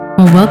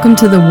Well, welcome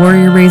to the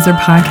Warrior Raiser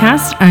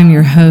podcast. I'm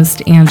your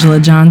host,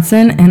 Angela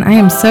Johnson, and I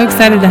am so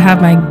excited to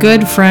have my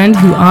good friend,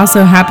 who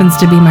also happens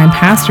to be my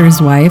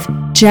pastor's wife,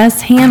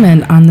 Jess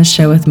Hammond, on the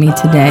show with me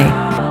today.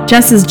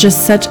 Jess is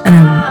just such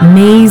an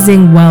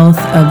amazing wealth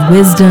of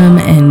wisdom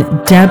and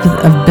depth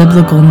of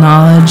biblical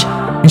knowledge,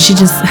 and she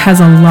just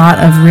has a lot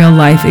of real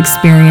life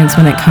experience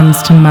when it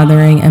comes to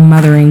mothering and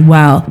mothering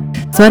well.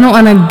 So I don't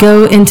want to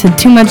go into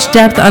too much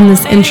depth on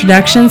this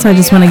introduction, so I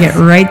just want to get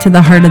right to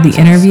the heart of the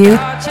interview.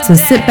 So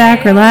sit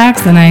back,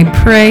 relax, and I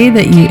pray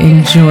that you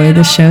enjoy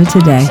the show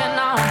today.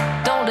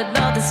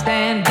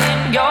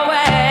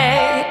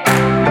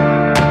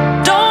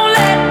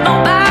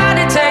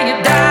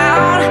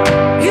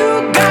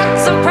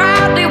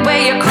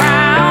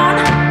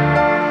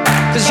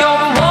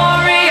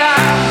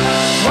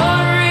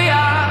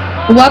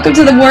 Welcome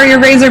to the Warrior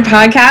Raiser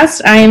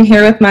podcast. I am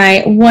here with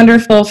my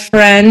wonderful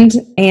friend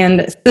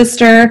and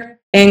sister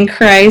in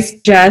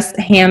Christ, Jess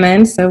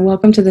Hammond. So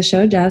welcome to the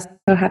show, Jess.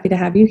 So happy to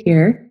have you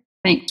here.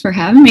 Thanks for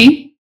having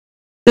me.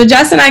 So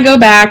Jess and I go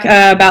back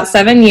about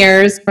 7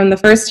 years from the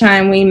first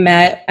time we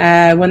met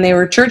when they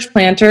were church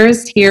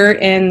planters here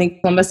in the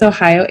Columbus,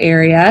 Ohio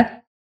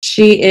area.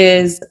 She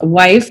is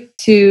wife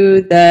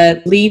to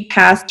the lead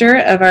pastor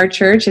of our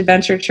church,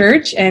 Adventure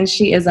Church, and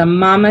she is a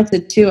mama to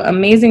two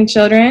amazing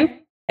children.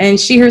 And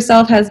she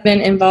herself has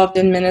been involved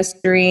in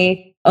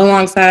ministry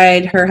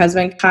alongside her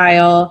husband,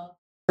 Kyle,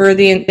 for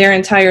their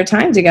entire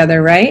time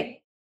together, right?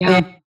 Yeah.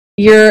 And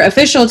your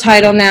official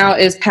title now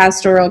is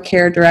Pastoral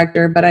Care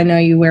Director, but I know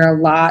you wear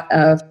a lot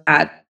of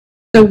hats.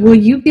 So will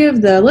you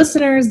give the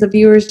listeners, the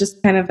viewers,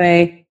 just kind of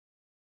a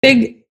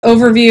big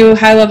overview,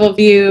 high-level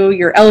view,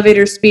 your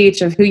elevator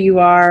speech of who you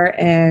are,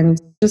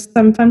 and just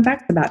some fun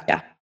facts about you?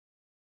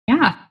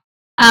 Yeah.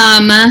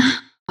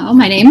 Well,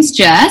 my name's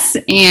Jess,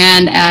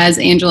 and as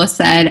Angela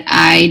said,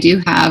 I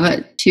do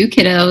have two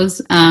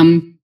kiddos.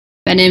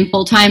 Been in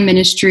full-time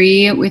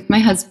ministry with my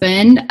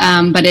husband,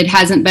 but it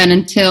hasn't been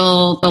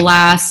until the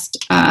last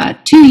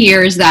 2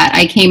 years that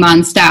I came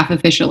on staff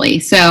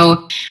officially.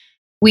 So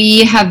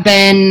we have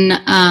been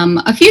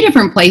a few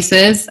different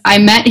places. I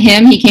met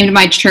him. He came to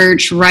my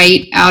church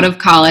right out of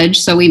college,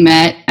 so we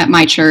met at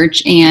my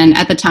church. And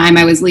at the time,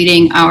 I was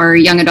leading our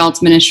young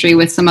adults ministry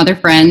with some other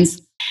friends.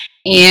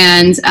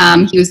 And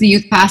he was the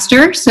youth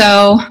pastor.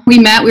 So we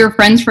met. We were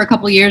friends for a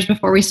couple of years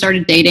before we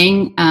started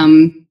dating.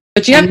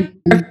 But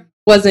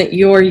wasn't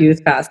your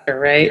youth pastor,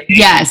 right?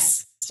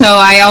 Yes. So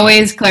I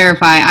always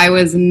clarify, I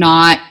was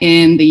not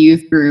in the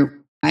youth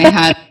group. I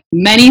had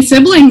many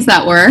siblings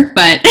that were,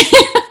 but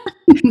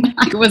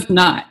I was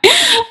not.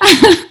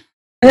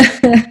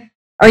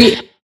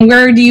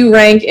 Where do you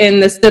rank in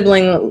the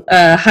sibling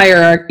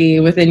hierarchy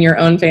within your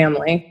own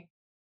family?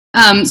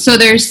 So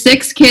there's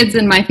 6 kids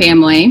in my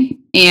family,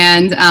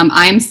 and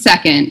I'm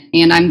second,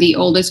 and I'm the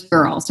oldest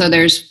girl. So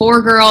there's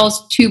 4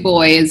 girls, 2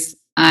 boys.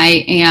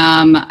 I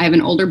have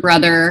an older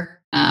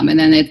brother, and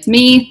then it's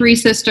me, 3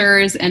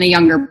 sisters, and a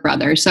younger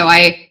brother. So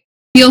I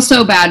feel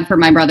so bad for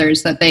my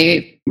brothers that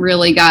they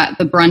really got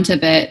the brunt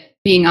of it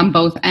being on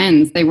both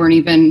ends. They weren't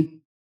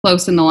even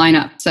close in the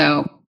lineup.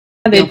 So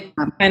they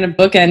kind of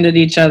bookended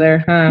each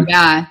other, huh?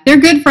 Yeah, they're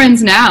good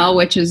friends now,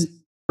 which is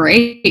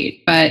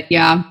great. But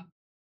yeah.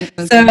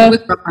 So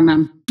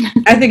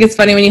I think it's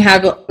funny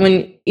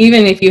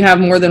even if you have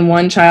more than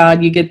one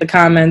child, you get the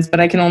comments, but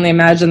I can only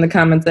imagine the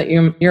comments that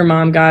your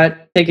mom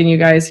got, taking you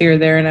guys here,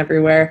 there, and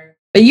everywhere.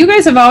 But you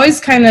guys have always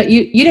kind of,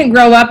 you didn't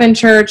grow up in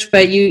church,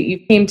 but you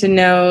came to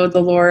know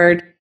the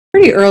Lord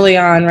pretty early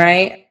on,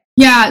 right?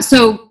 Yeah,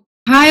 so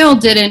Kyle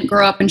didn't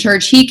grow up in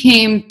church. He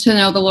came to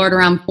know the Lord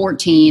around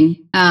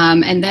 14,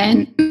 and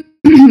then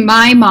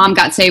my mom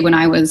got saved when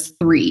I was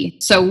 3.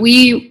 So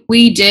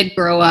we did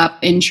grow up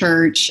in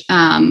church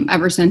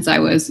ever since I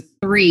was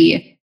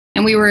 3.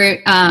 And we were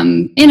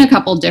in a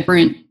couple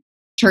different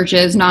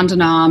churches,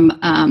 non-denom,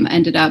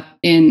 ended up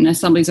in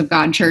Assemblies of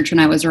God Church when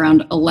I was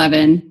around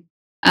 11.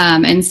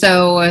 And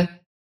so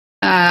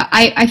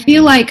I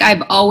feel like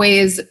I've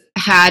always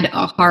had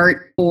a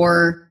heart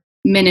for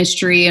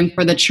ministry and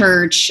for the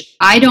church.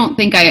 I don't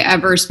think I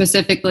ever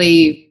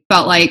specifically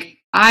felt like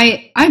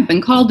I've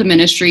been called to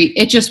ministry.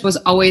 It just was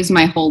always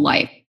my whole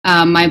life.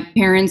 My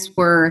parents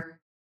were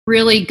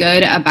really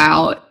good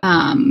about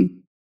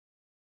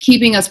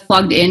keeping us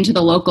plugged into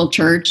the local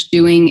church,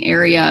 doing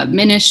area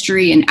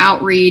ministry and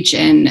outreach,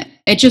 and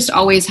it just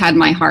always had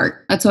my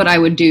heart. That's what I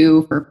would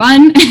do for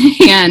fun,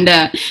 and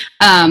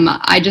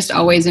I just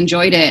always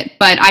enjoyed it.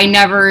 But I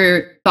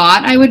never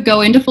thought I would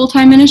go into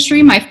full-time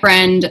ministry. My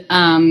friend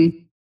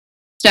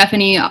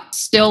Stephanie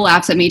still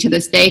laughs at me to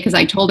this day because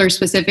I told her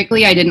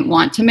specifically I didn't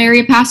want to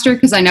marry a pastor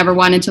because I never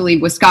wanted to leave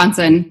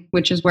Wisconsin,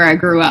 which is where I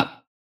grew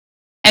up.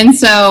 And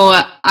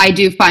so I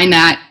do find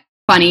that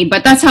funny,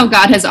 but that's how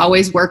God has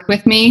always worked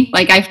with me.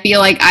 Like, I feel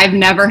like I've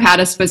never had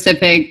a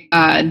specific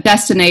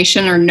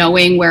destination or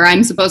knowing where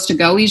I'm supposed to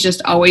go. He's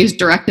just always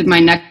directed my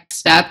next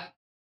step.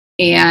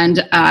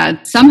 And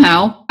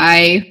somehow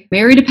I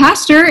married a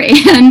pastor,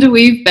 and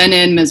we've been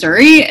in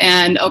Missouri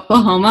and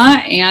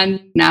Oklahoma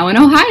and now in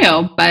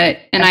Ohio.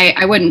 And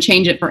I wouldn't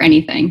change it for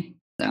anything.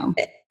 So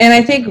And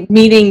I think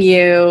meeting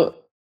you,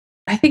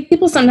 I think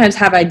people sometimes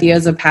have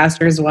ideas of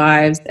pastors'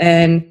 wives,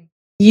 and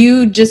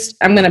you just,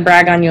 I'm going to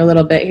brag on you a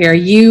little bit here.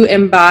 You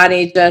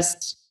embody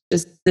just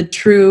the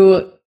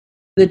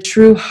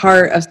true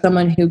heart of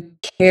someone who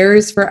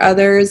cares for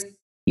others.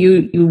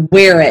 You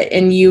wear it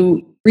and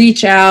you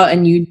reach out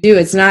and you do.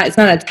 It's not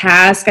a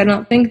task, I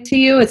don't think, to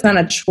you. It's not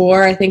a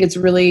chore. I think it's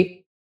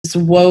really just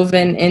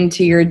woven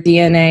into your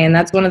DNA. And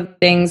that's one of the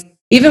things,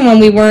 even when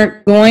we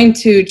weren't going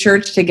to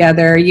church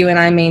together, you and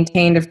I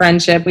maintained a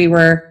friendship.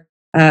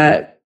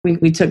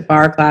 We took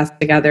bar class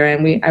together,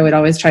 and I would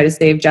always try to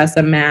save Jess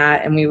a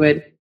mat, and we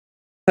would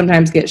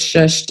sometimes get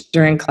shushed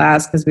during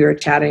class because we were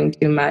chatting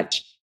too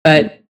much.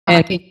 But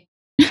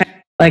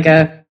like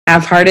a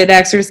half-hearted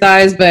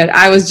exercise, but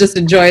I was just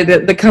enjoying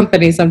the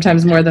company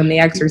sometimes more than the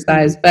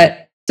exercise.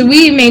 But so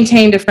we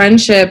maintained a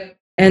friendship,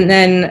 and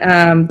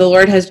then the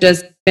Lord has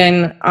just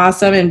been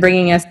awesome in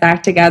bringing us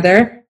back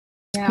together.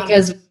 Yeah.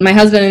 Because my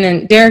husband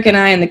and Derek and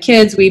I and the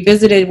kids, we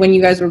visited when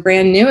you guys were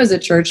brand new as a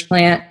church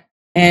plant,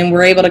 and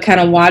we're able to kind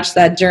of watch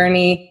that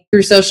journey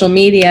through social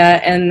media.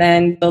 And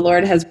then the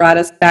Lord has brought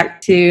us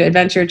back to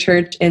Adventure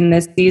Church in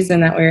this season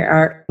that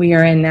we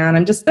are in now. And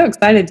I'm just so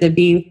excited to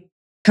be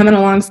coming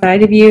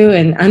alongside of you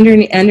and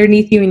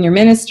underneath you in your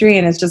ministry.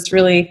 And it's just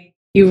really,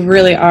 you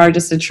really are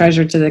just a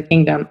treasure to the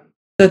kingdom.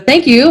 So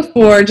thank you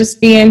for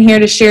just being here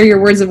to share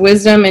your words of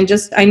wisdom. And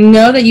just, I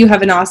know that you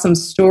have an awesome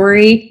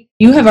story.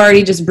 You have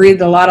already just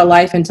breathed a lot of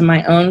life into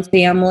my own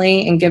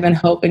family and given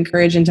hope and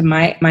courage into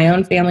my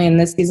own family in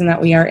this season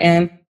that we are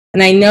in.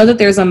 And I know that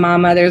there's a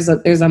mama, there's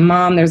a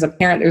mom, there's a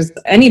parent, there's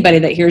anybody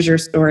that hears your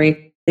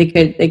story. They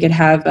could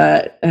have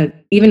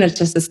even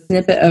just a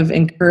snippet of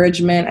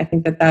encouragement. I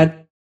think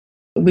that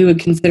we would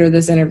consider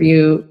this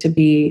interview to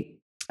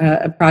be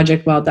a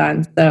project well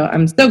done. So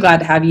I'm so glad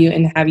to have you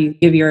and have you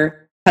give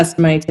your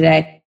testimony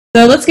today.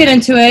 So let's get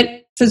into it.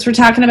 Since we're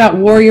talking about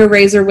Warrior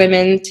Razor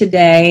women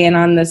today and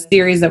on the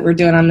series that we're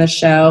doing on this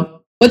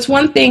show, what's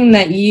one thing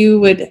that you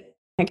would,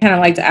 I kind of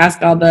like to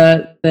ask all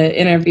the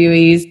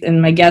interviewees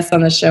and my guests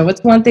on the show,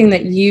 what's one thing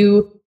that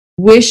you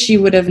wish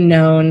you would have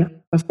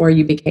known before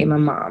you became a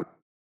mom?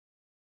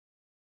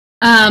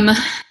 I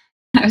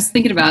was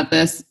thinking about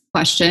this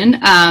question,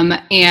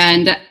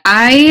 and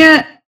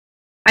I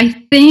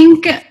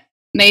think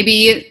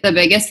maybe the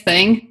biggest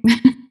thing,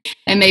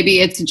 and maybe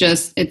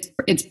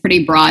it's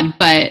pretty broad,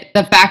 but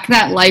the fact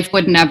that life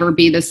would never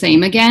be the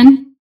same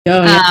again.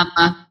 Oh, yeah.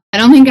 I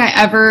don't think I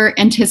ever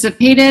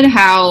anticipated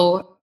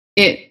how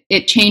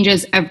it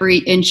changes every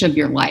inch of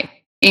your life.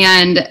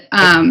 And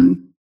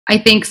I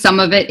think some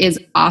of it is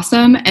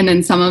awesome, and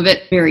then some of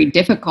it very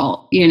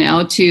difficult,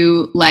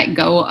 to let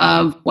go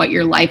of what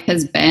your life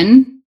has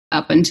been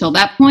up until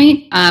that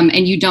point.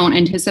 And you don't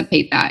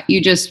anticipate that.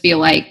 You just feel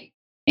like,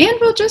 and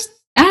we'll just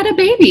add a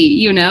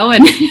baby,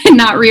 and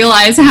not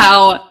realize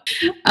how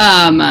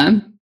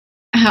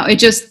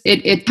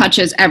it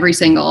touches every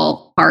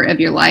single part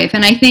of your life.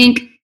 And I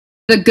think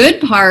the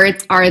good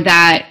parts are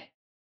that,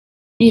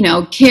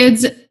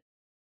 kids,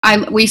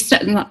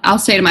 I'll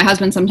say to my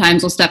husband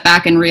sometimes, we'll step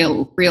back and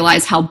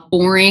realize how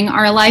boring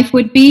our life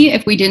would be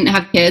if we didn't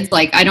have kids.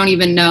 Like, I don't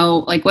even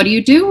know, like, what do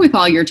you do with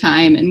all your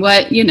time? And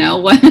what do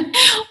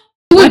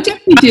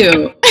we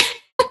do?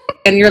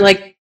 And you're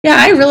like, yeah,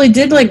 I really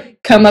did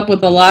come up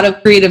with a lot of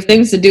creative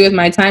things to do with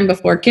my time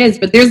before kids.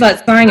 But there's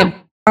that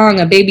song,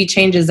 a baby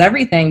changes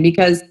everything,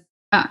 because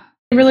they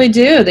really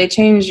do. They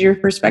change your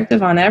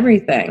perspective on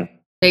everything.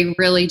 They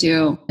really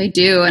do. They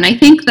do. And I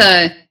think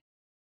the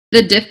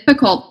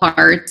difficult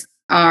parts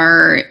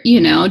are,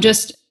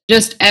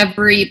 just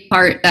every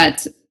part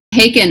that's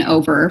taken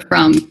over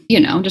from,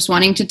 just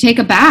wanting to take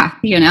a bath,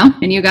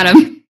 and you got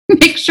to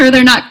make sure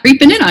they're not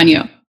creeping in on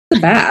you. A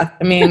bath.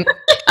 I mean,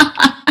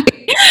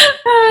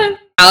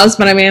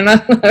 but I mean,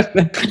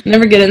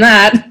 never get in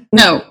that.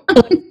 No.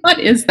 What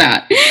is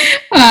that?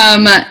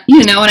 And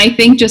I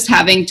think just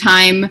having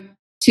time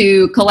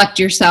to collect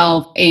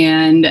yourself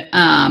and,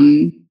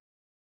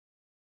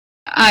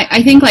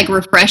 I think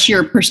refresh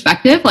your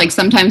perspective. Like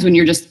sometimes when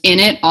you're just in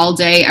it all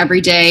day,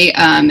 every day,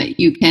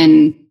 you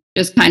can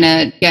just kind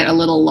of get a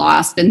little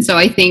lost. And so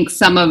I think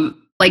some of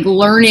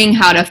learning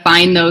how to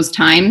find those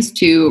times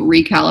to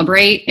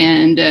recalibrate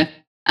and,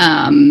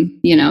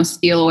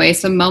 steal away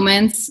some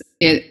moments.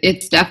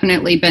 It's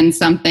definitely been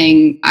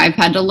something I've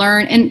had to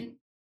learn, and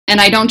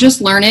I don't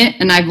just learn it,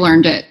 and I've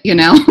learned it,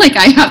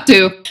 I have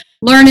to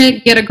learn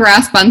it, get a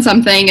grasp on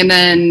something, and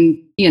then,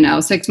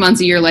 6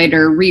 months, a year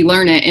later,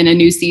 relearn it in a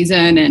new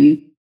season.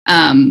 And,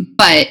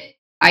 but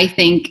I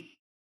think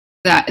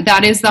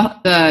that is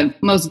the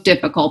most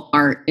difficult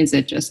part, is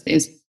it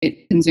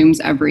consumes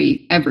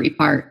every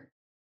part.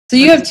 So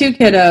you have 2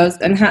 kiddos,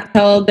 and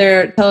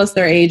tell us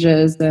their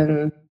ages.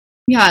 And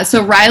yeah,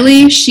 so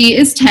Riley, she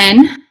is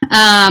 10,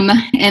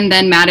 and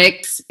then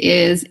Maddox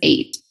is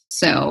 8.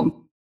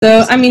 So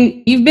I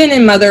mean, you've been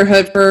in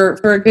motherhood for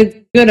a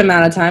good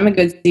amount of time, a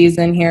good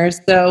season here.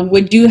 So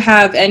would you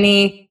have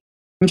any?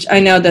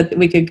 I know that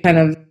we could kind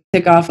of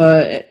tick off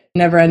a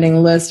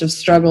never-ending list of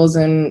struggles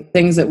and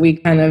things that we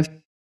kind of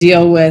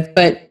deal with,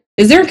 but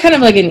is there kind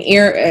of like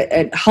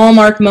a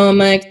hallmark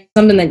moment,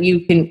 something that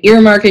you can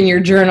earmark in your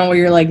journal where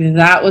you're like,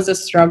 that was a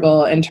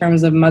struggle in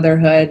terms of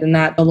motherhood, and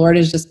that the Lord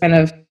has just kind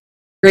of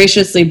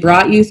graciously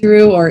brought you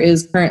through, or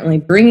is currently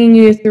bringing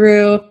you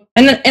through?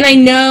 And I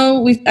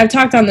know I've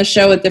talked on the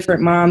show with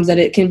different moms that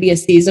it can be a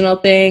seasonal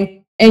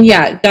thing. And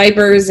yeah,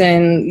 diapers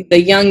and the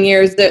young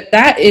years,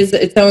 that is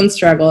its own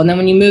struggle. And then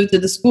when you move to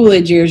the school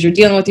age years, you're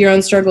dealing with your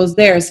own struggles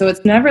there. So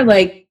it's never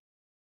like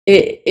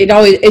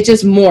it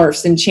just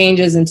morphs and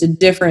changes into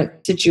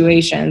different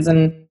situations.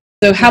 And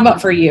so how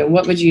about for you?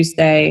 What would you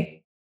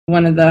say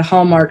one of the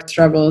hallmark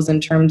struggles in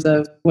terms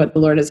of what the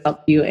Lord has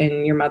helped you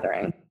in your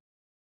mothering?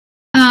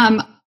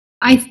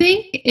 I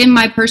think in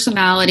my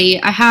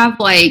personality, I have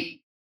like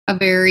a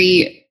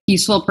very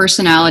peaceful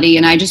personality,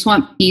 and I just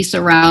want peace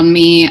around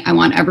me. I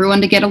want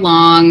everyone to get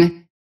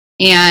along.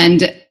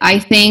 And I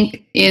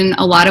think in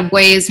a lot of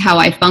ways how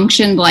I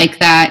functioned like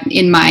that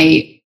in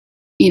my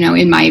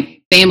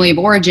family of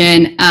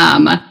origin,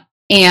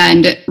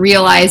 and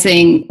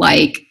realizing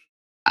like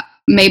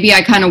maybe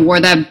I kind of wore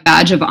that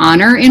badge of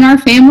honor in our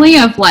family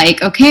of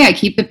like, okay, I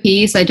keep the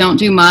peace. I don't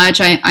do much.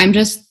 I'm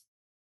just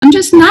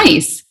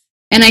nice.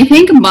 And I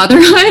think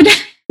motherhood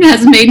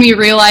has made me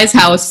realize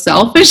how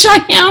selfish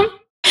I am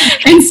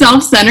and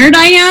self-centered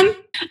I am.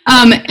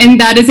 And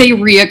that is a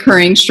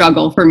reoccurring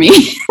struggle for me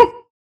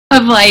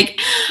of like,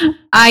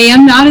 I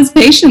am not as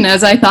patient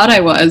as I thought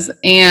I was.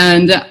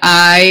 And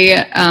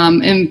I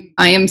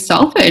am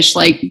selfish,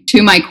 like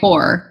to my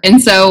core.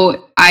 And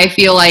so I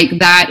feel like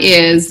that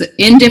is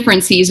in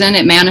different season,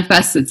 it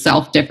manifests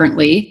itself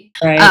differently.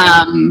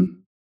 Right.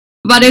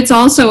 But it's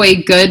also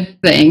a good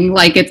thing.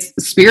 Like it's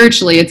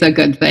spiritually, it's a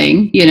good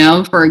thing,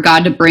 for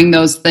God to bring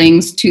those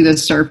things to the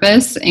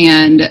surface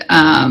and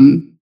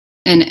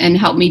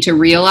help me to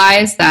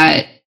realize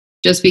that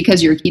just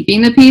because you're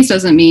keeping the peace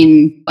doesn't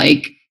mean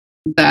like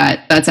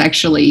that's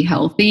actually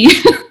healthy.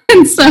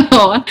 And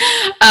so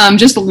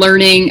just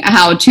learning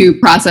how to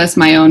process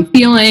my own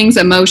feelings,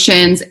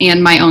 emotions,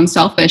 and my own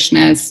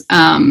selfishness,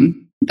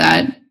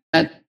 that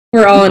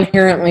we're all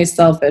inherently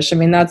selfish. I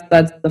mean, that's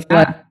the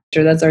flesh.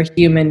 That's our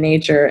human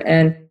nature.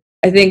 And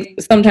I think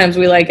sometimes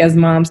we like as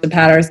moms to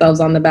pat ourselves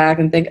on the back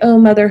and think, oh,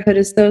 motherhood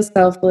is so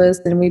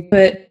selfless, and we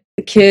put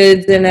the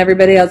kids and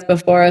everybody else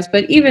before us.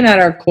 But even at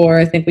our core,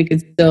 I think we could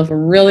still, if we're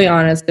really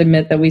honest,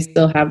 admit that we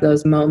still have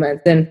those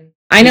moments. And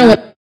I know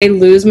when I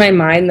lose my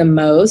mind the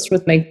most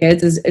with my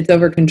kids is it's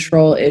over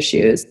control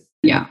issues.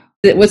 Yeah.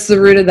 What's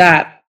the root of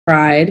that?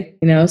 Pride,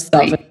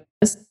 selfishness.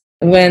 Right.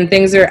 When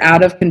things are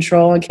out of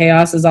control and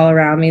chaos is all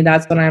around me,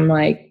 that's when I'm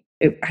like,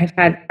 I've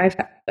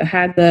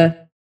had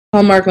the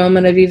hallmark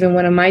moment of even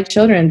one of my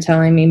children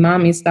telling me,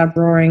 "Mommy, stop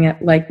roaring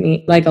at like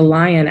a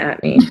lion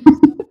at me."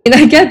 And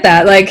I get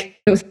that.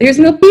 Like, there's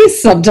no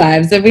peace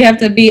sometimes, and we have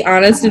to be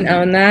honest and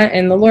own that.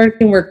 And the Lord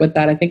can work with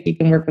that. I think He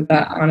can work with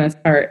that honest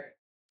heart.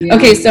 Yeah.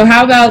 Okay, so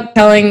how about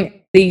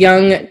telling the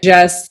young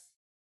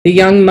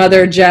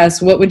mother Jess,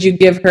 what would you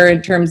give her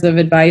in terms of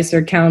advice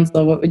or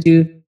counsel? What would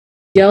you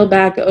yell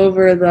back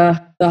over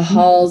the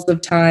halls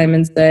of time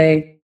and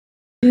say?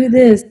 Do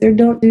this or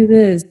don't do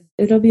this.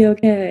 It'll be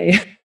okay.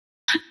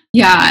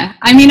 Yeah.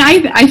 I mean,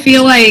 I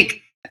feel like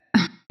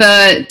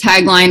the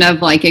tagline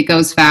of like, it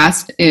goes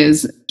fast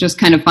is just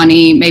kind of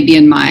funny, maybe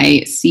in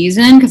my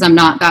season, because I'm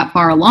not that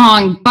far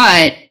along.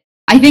 But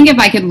I think if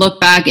I could look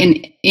back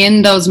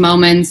in those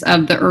moments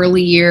of the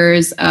early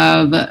years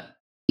of,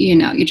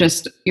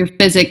 you're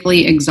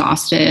physically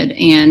exhausted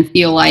and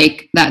feel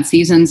like that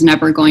season's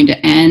never going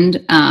to end,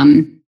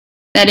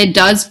 that it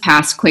does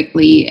pass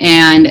quickly,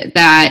 and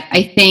that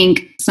I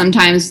think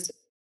sometimes,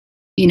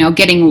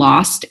 getting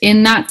lost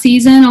in that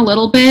season a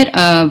little bit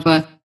of,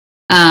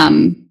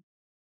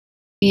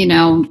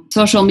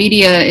 social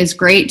media is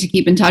great to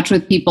keep in touch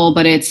with people,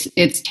 but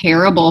it's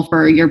terrible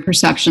for your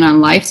perception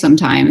on life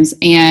sometimes.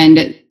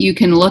 And you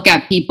can look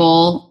at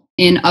people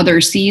in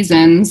other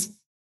seasons,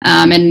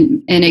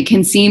 and it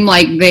can seem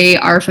like they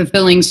are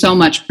fulfilling so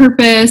much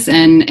purpose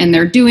and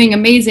they're doing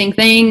amazing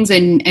things.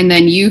 And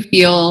then you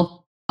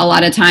feel a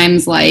lot of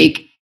times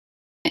like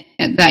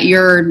that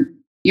you're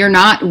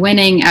not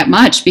winning at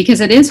much,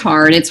 because it is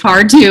hard. It's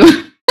hard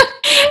to,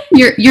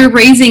 you're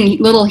raising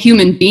little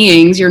human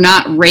beings. You're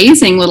not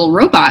raising little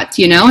robots,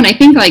 And I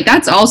think like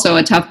that's also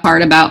a tough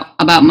part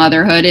about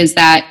motherhood, is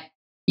that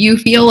you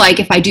feel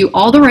like if I do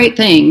all the right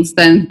things,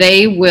 then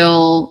they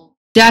will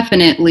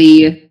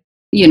definitely,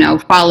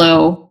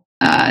 follow,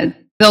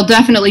 they'll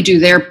definitely do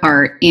their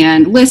part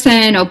and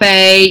listen,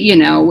 obey,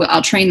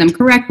 I'll train them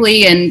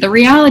correctly. And the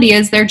reality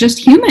is they're just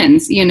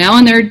humans, and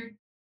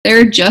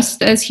they're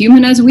just as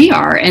human as we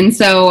are. And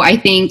so I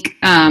think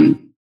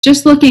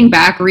just looking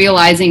back,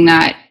 realizing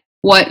that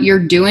what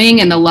you're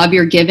doing and the love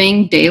you're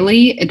giving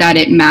daily, that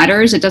it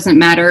matters. It doesn't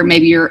matter.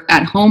 Maybe you're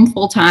at home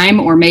full time,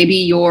 or maybe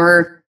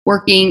you're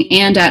working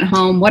and at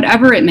home,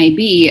 whatever it may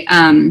be.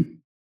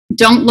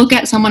 Don't look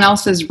at someone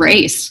else's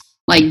race.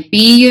 Like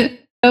be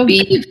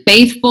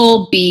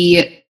faithful,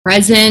 be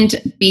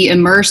present, be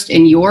immersed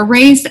in your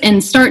race,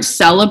 and start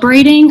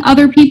celebrating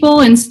other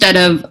people instead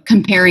of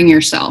comparing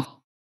yourself.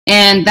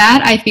 And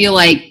that, I feel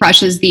like,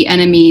 crushes the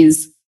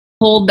enemy's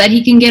hold that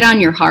he can get on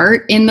your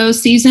heart in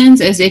those seasons.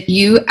 Is if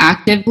you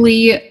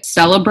actively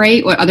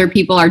celebrate what other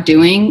people are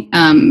doing,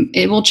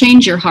 it will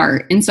change your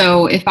heart. And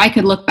so if I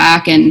could look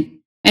back and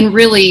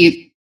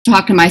really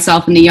talk to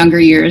myself in the younger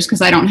years,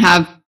 because I don't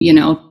have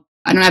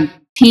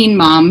teen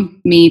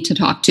mom me to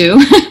talk to,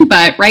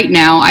 but right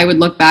now I would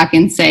look back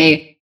and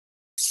say,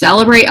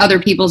 celebrate other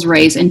people's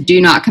race and do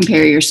not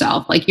compare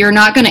yourself. Like, you're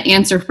not going to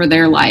answer for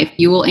their life.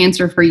 You will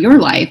answer for your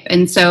life.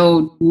 And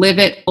so live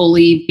it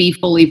fully, be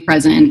fully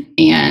present,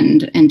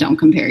 and don't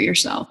compare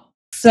yourself.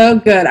 So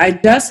good. I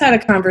just had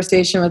a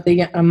conversation with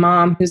a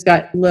mom who's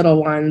got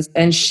little ones,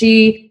 and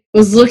she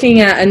was looking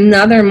at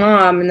another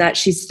mom and that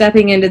she's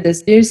stepping into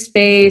this new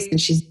space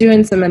and she's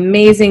doing some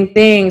amazing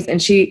things.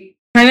 And she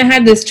kind of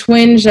had this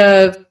twinge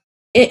of,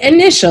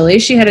 initially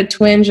she had a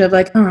twinge of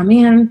like, oh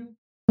man,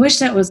 I wish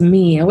that was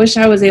me. I wish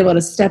I was able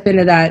to step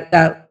into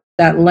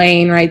that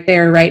lane right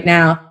there, right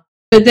now.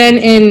 But then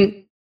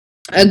in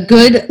a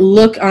good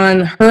look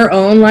on her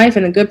own life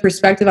and a good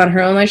perspective on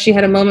her own life, she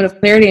had a moment of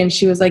clarity, and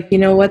she was like, you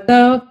know what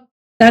though?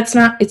 It's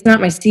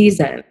not my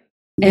season.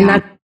 And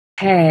that's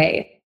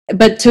okay.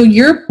 But to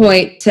your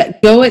point, to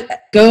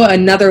go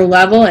another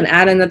level and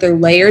add another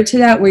layer to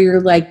that, where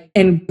you're like,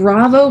 and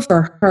bravo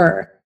for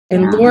her.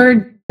 And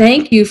Lord,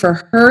 thank you for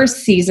her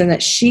season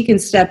that she can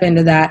step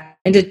into that,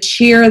 and to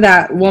cheer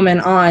that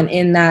woman on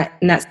in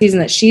that season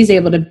that she's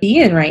able to be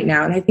in right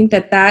now. And I think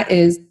that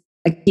is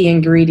a key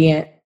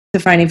ingredient to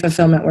finding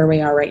fulfillment where we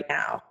are right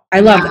now.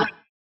 I love that.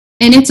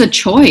 And it's a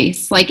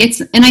choice.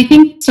 And I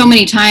think so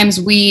many times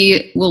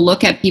we will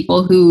look at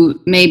people who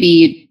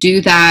maybe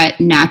do that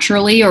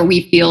naturally, or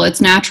we feel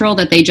it's natural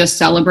that they just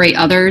celebrate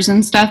others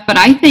and stuff. But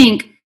I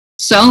think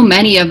so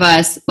many of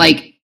us,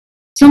 like,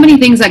 so many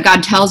things that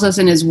God tells us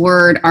in his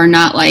word are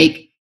not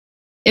like,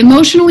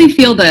 emotionally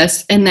feel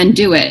this and then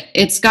do it.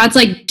 It's God's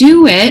like,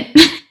 do it.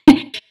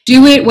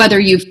 Do it whether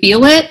you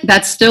feel it.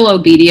 That's still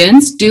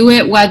obedience. Do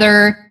it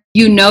whether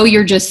you know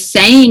you're just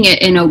saying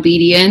it in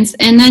obedience,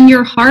 and then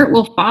your heart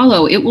will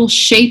follow. It will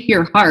shape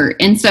your heart.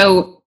 And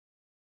so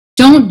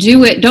don't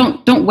do it.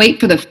 Don't wait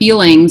for the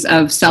feelings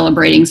of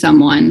celebrating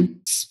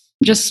someone.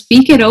 Just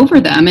speak it over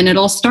them, and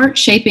it'll start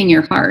shaping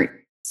your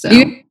heart. So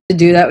you to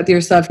do that with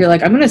yourself. You're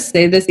like, I'm going to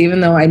say this even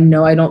though I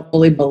know I don't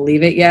fully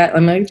believe it yet.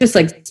 I'm going to just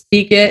like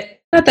speak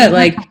it. Not that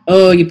like,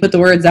 oh, you put the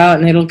words out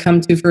and it'll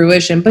come to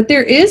fruition, but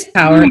there is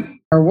power in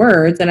our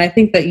words. And I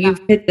think that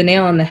you've hit the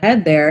nail on the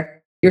head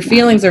there. Your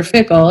feelings are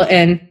fickle,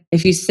 and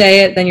if you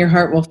say it, then your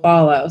heart will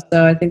follow.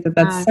 So I think that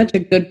that's such a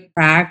good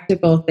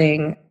practical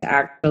thing to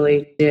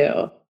actually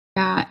do.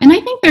 Yeah. And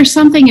I think there's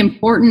something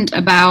important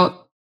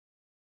about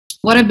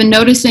what I've been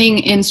noticing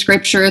in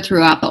scripture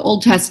throughout the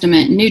Old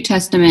Testament, New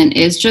Testament,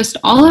 is just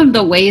all of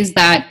the ways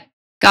that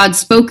God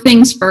spoke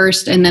things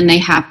first and then they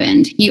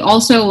happened. He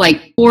also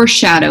like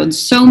foreshadowed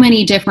so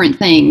many different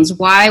things.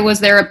 Why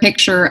was there a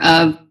picture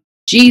of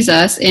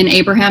Jesus in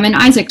Abraham and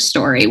Isaac's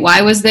story?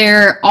 Why was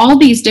there all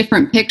these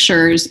different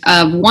pictures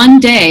of one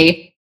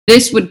day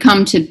this would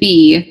come to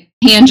be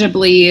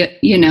tangibly,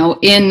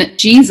 in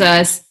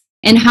Jesus?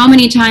 And how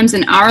many times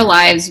in our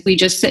lives we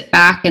just sit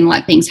back and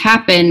let things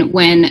happen,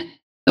 when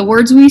the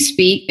words we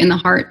speak and the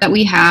heart that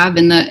we have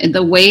and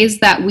the ways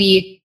that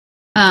we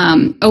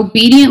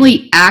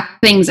obediently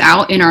act things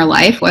out in our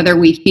life, whether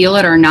we feel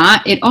it or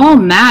not, it all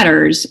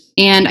matters.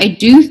 And I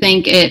do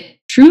think it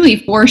truly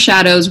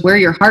foreshadows where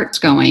your heart's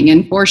going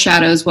and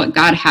foreshadows what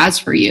God has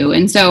for you.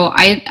 And so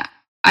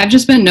I've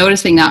just been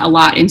noticing that a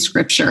lot in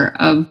scripture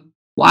of,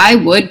 why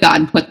would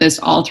God put this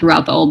all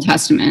throughout the Old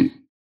Testament?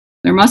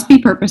 There must be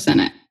purpose in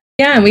it.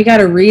 Yeah, and we got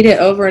to read it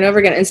over and over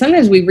again. And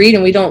sometimes we read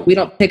and we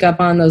don't pick up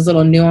on those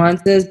little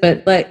nuances,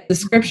 but like the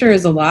scripture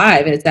is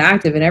alive and it's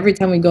active. And every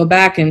time we go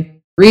back and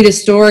read a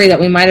story that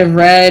we might have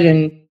read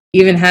and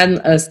even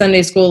had a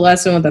Sunday school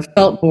lesson with a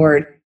felt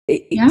board,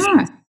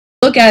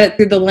 look at it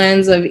through the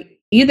lens of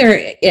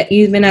either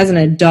even as an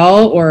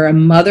adult or a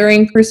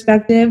mothering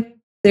perspective,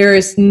 there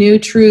is new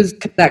truths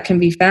that can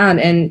be found.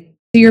 And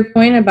to your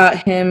point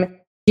about him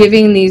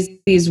giving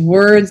these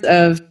words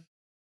of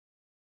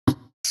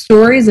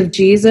stories of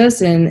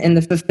Jesus and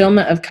the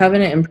fulfillment of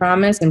covenant and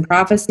promise and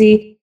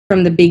prophecy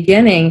from the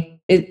beginning,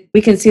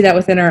 we can see that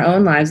within our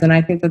own lives. And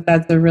I think that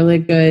that's a really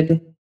good,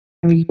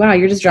 wow,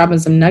 you're just dropping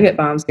some nugget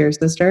bombs here,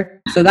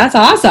 sister. So that's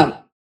awesome.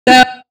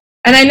 So,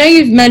 and I know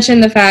you've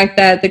mentioned the fact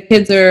that the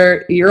kids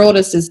your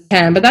oldest is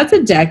 10, but that's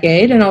a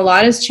decade, and a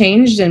lot has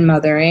changed in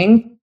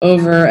mothering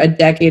over a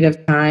decade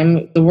of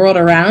time. The world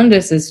around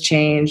us has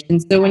changed.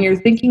 And so when you're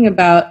thinking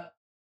about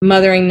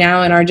mothering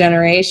now in our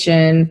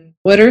generation,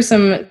 what are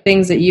some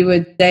things that you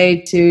would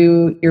say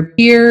to your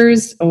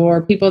peers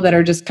or people that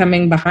are just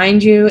coming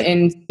behind you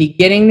and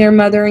beginning their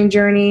mothering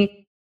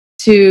journey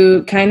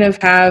to kind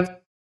of have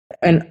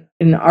an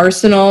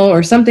arsenal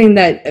or something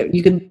that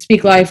you could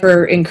speak life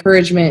or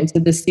encouragement into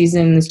this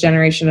season, this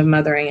generation of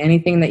mothering?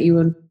 Anything that you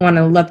would want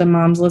to let the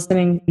moms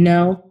listening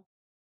know?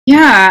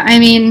 Yeah, I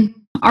mean,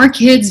 our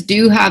kids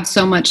do have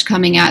so much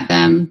coming at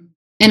them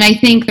And I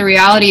think the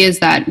reality is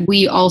that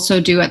we also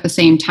do at the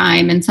same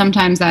time. And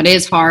sometimes that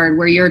is hard,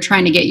 where you're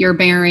trying to get your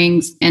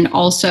bearings and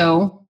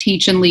also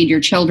teach and lead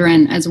your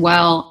children as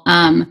well.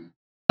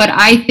 But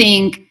I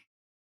think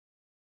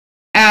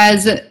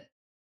as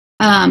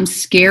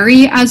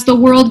scary as the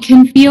world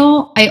can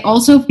feel, I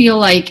also feel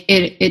like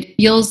it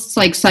feels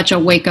like such a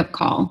wake-up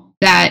call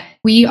that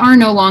we are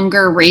no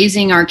longer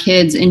raising our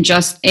kids in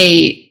just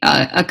a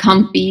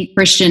comfy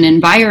Christian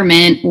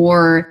environment,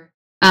 or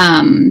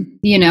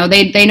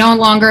they no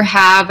longer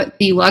have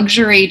the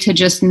luxury to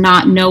just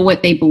not know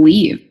what they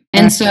believe.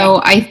 And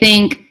so I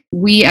think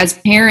we as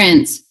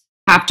parents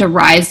have to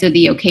rise to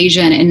the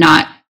occasion and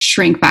not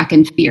shrink back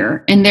in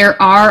fear. And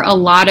there are a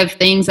lot of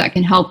things that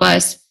can help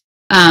us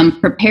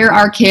prepare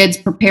our kids,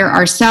 prepare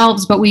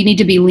ourselves, but we need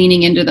to be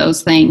leaning into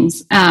those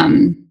things.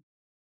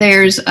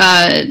 There's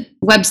a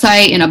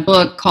website and a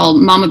book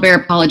called Mama Bear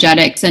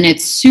Apologetics, and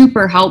it's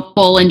super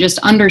helpful in just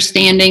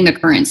understanding the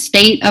current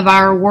state of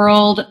our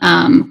world,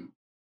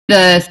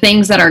 the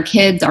things that our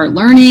kids are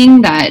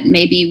learning that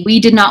maybe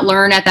we did not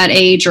learn at that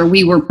age, or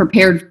we were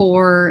prepared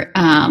for,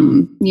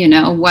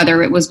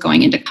 whether it was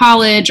going into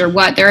college or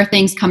what. There are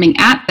things coming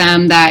at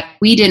them that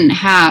we didn't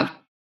have.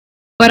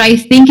 But I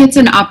think it's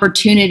an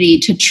opportunity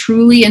to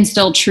truly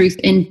instill truth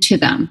into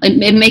them.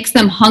 It makes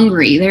them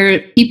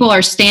hungry. People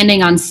are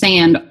standing on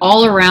sand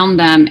all around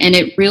them, and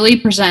it really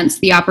presents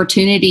the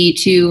opportunity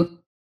to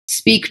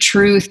speak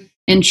truth.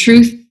 And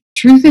truth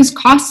is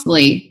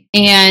costly.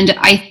 And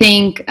I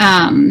think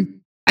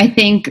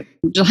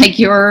like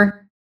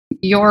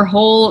your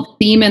whole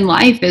theme in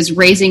life is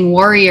raising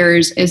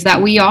warriors. Is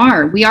that we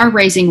are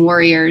raising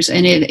warriors,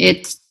 and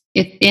it's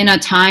in a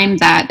time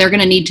that they're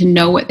going to need to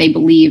know what they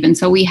believe. And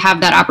so we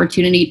have that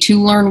opportunity to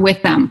learn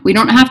with them. We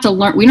don't have to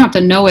learn, we don't have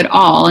to know it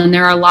all. And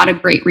there are a lot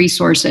of great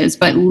resources,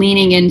 but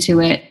leaning into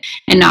it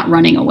and not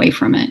running away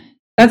from it.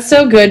 That's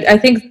so good. I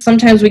think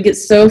sometimes we get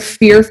so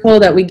fearful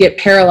that we get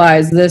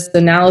paralyzed, this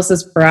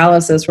analysis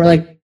paralysis. We're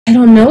like, I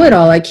don't know it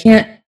all. I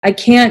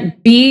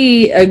can't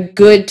be a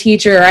good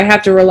teacher. I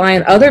have to rely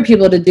on other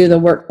people to do the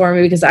work for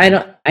me because I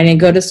didn't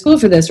go to school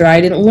for this, or I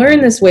didn't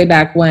learn this way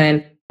back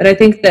when. But I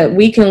think that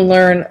we can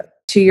learn,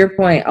 to your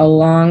point,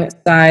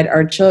 alongside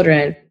our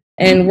children.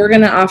 And we're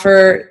going to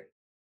offer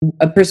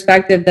a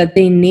perspective that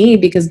they need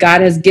because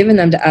God has given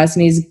them to us,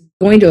 and He's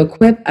going to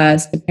equip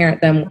us to parent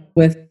them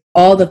with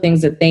all the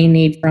things that they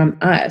need from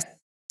us.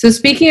 So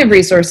speaking of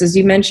resources,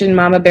 you mentioned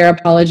Mama Bear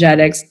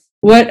Apologetics.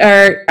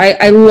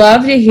 I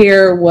love to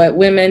hear what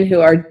women who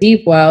are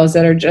deep wells,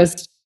 that are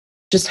just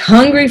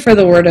hungry for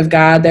the Word of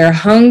God. They're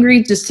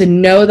hungry just to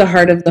know the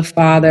heart of the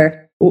Father.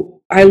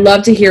 I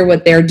love to hear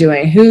what they're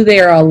doing, who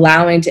they are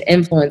allowing to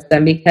influence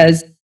them,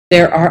 because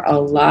there are a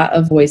lot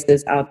of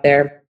voices out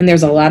there and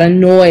there's a lot of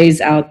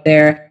noise out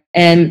there.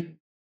 And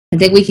I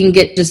think we can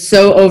get just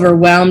so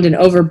overwhelmed and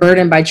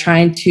overburdened by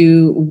trying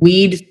to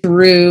weed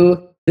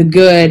through the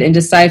good and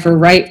decipher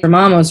right from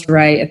almost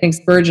right. I think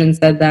Spurgeon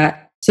said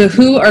that. So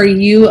who are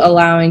you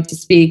allowing to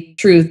speak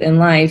truth in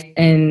life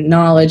and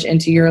knowledge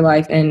into your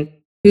life, and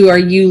who are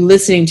you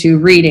listening to,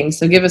 reading?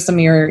 So give us some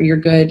of your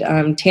good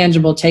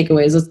tangible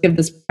takeaways. Let's give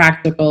this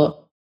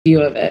practical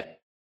view of it.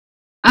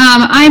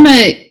 I'm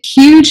a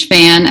huge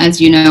fan, as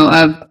you know,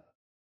 of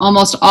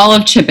almost all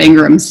of Chip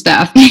Ingram's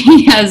stuff.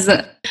 He has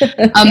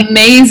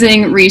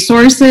amazing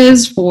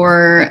resources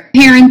for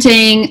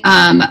parenting.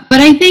 But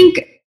I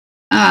think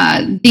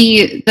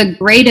the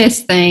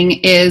greatest thing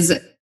is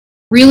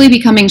really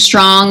becoming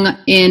strong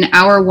in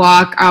our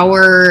walk,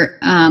 our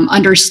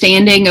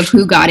understanding of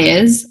who God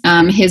is.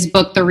 His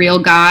book, The Real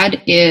God,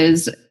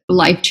 is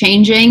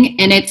life-changing.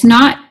 And it's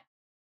not,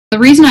 the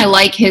reason I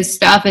like his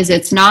stuff is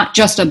it's not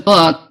just a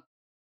book.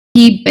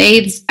 He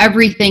bathes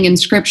everything in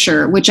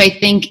Scripture, which I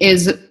think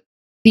is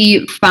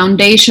the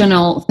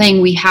foundational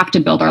thing we have to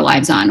build our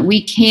lives on.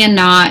 We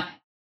cannot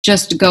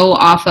just go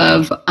off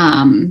of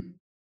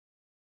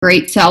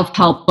great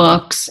self-help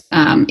books.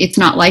 It's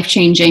not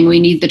life-changing. We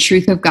need the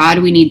truth of God.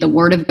 We need the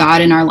Word of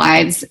God in our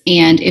lives.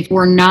 And if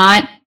we're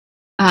not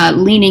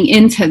leaning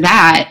into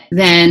that,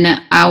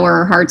 then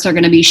our hearts are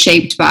going to be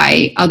shaped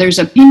by others'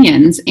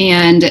 opinions.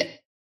 And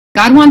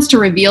God wants to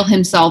reveal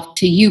himself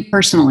to you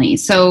personally.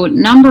 So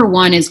number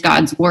one is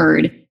God's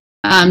Word.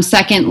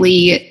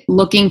 Secondly,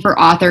 looking for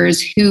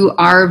authors who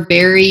are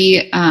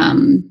very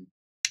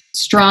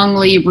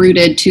strongly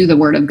rooted to the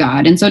Word of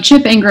God. And so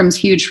Chip Ingram's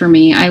huge for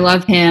me. I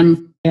love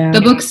him. Yeah.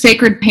 The book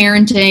Sacred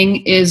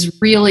Parenting is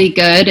really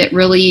good. It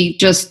really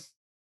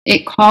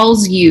it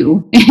calls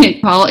you,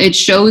 it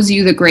shows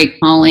you the great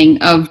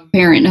calling of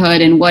parenthood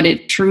and what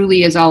it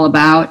truly is all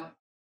about.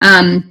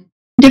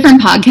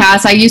 Different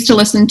podcasts. I used to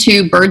listen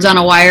to Birds on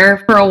a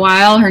Wire for a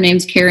while. Her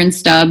name's Karen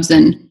Stubbs,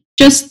 and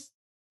just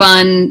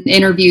fun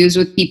interviews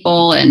with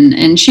people,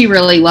 and she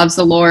really loves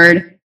the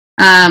Lord.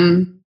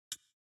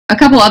 A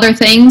couple other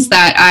things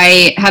that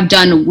I have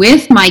done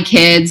with my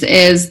kids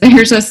is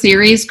there's a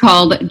series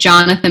called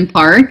Jonathan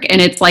Park, and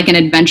it's like an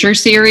adventure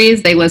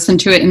series. They listen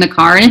to it in the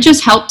car, and it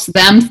just helps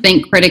them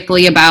think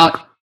critically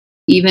about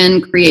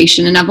even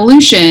creation and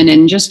evolution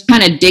and just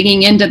kind of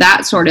digging into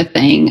that sort of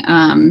thing.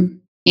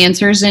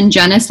 Answers in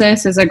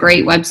Genesis is a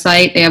great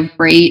website. They have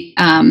great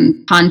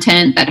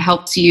content that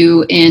helps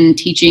you in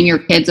teaching your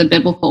kids a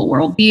biblical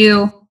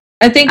worldview.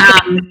 I think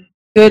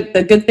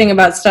the good thing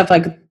about stuff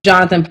like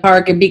Jonathan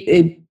Park,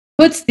 it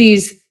puts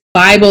these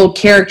Bible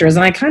characters,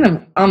 and I kind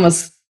of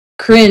almost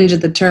cringe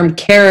at the term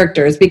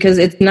characters, because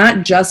it's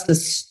not just a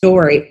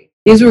story.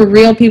 These were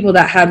real people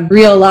that had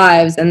real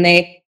lives, and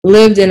they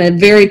lived in a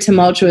very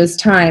tumultuous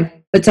time.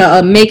 But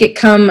to make it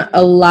come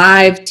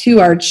alive to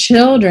our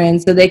children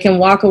so they can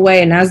walk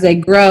away, and as they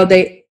grow,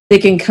 they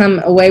can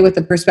come away with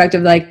the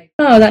perspective like,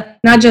 oh, that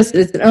not just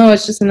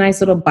it's just a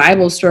nice little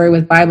Bible story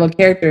with Bible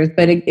characters,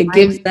 but it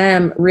gives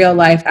them real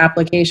life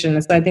application.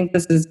 And so I think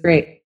this is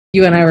great.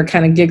 You and I were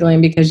kind of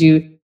giggling because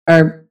you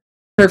are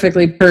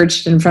perfectly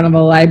perched in front of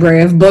a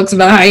library of books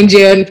behind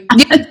you,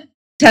 and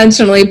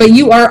intentionally, but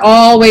you are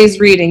always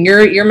reading.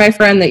 You're my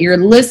friend that you're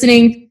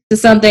listening to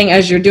something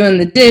as you're doing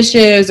the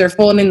dishes or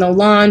folding the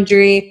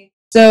laundry.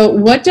 So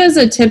what does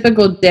a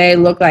typical day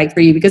look like for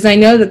you? Because I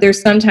know that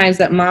there's sometimes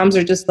that moms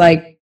are just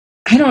like,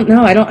 I don't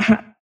know. I don't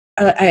have,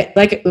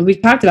 like we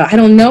talked about, I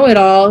don't know it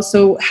all.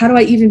 So how do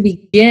I even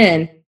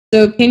begin?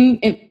 So can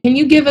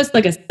you give us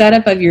like a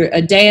setup of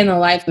a day in the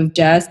life of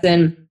Jess?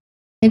 And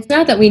it's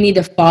not that we need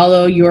to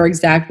follow your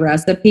exact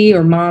recipe,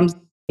 or moms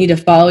need to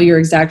follow your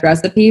exact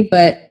recipe,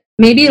 but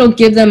maybe it'll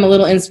give them a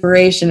little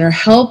inspiration or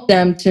help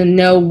them to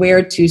know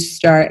where to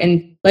start.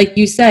 And like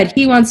you said,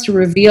 he wants to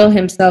reveal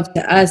himself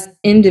to us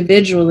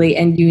individually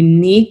and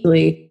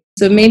uniquely.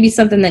 So maybe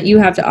something that you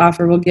have to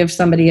offer will give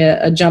somebody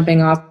a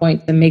jumping off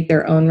point to make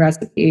their own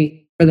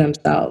recipe for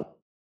themselves.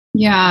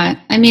 Yeah.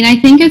 I mean, I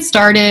think it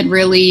started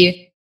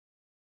really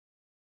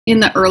in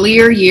the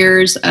earlier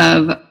years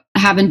of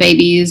having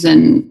babies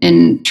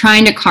and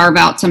trying to carve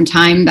out some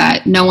time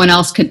that no one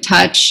else could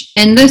touch.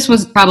 And this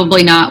was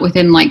probably not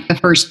within like the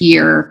first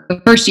year. The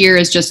first year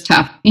is just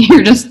tough.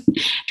 You're just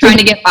trying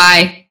to get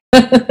by.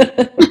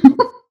 But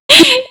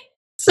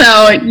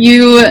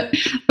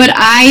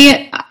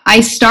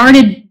I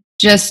started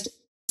just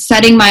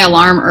setting my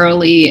alarm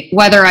early,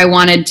 whether I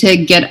wanted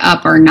to get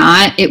up or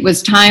not. It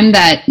was time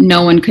that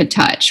no one could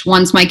touch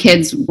once my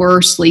kids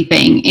were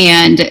sleeping,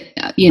 and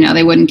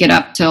they wouldn't get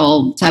up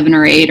till 7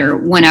 or 8 or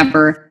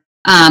whenever.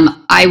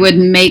 I would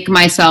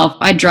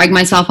I'd drag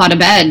myself out of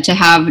bed to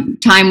have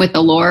time with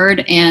the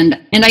Lord, and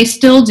I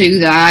still do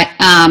that.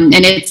 And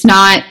it's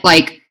not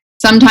like,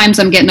 sometimes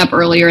I'm getting up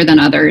earlier than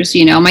others.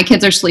 My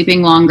kids are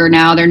sleeping longer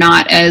now. They're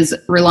not as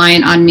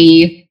reliant on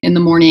me in the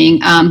morning.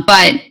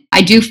 But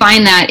I do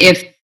find that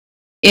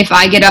if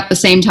I get up the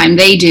same time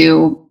they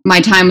do,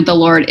 my time with the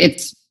Lord,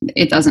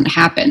 it doesn't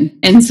happen.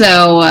 And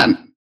so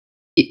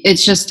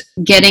it's just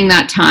getting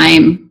that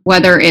time,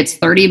 whether it's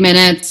 30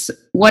 minutes,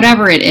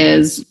 whatever it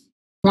is,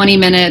 20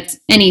 minutes,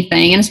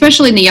 anything. And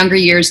especially in the younger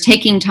years,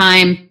 taking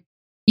time,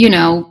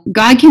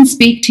 God can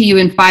speak to you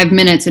in 5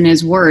 minutes in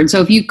his word. So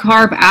if you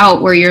carve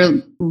out where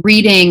you're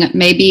reading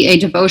maybe a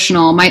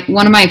devotional,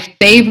 one of my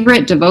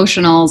favorite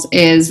devotionals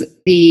is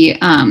I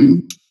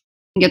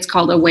think it's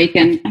called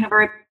Awaken. I have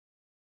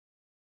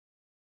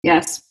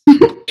Yes.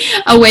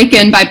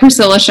 Awaken by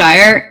Priscilla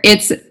Shirer.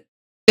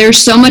 There's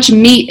so much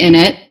meat in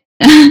it.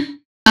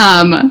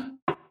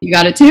 You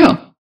got it too.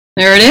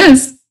 There it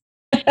is.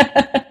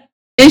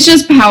 It's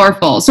just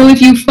powerful. So if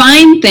you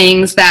find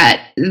things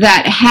that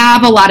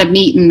have a lot of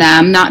meat in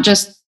them, not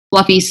just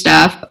fluffy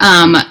stuff,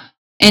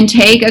 and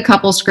take a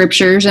couple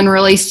scriptures and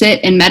really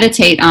sit and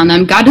meditate on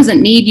them. God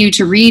doesn't need you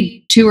to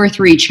read 2 or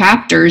 3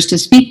 chapters to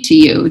speak to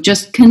you.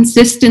 Just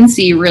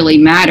consistency really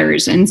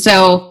matters. And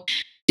so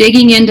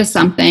digging into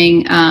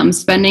something,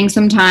 spending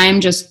some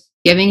time just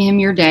giving him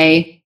your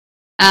day.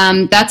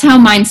 That's how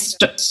mine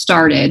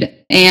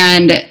started,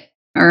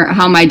 or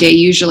how my day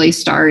usually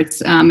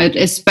starts,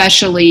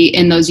 especially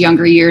in those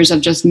younger years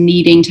of just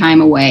needing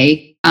time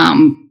away.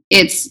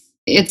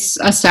 It's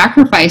a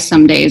sacrifice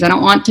some days. I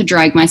don't want to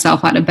drag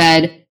myself out of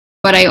bed,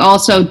 but I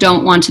also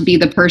don't want to be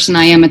the person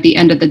I am at the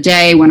end of the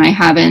day when I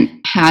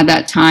haven't had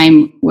that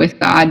time with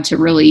God to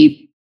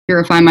really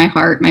purify my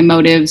heart, my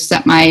motives,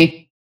 set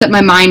my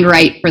mind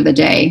right for the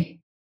day.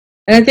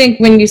 And I think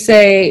when you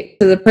say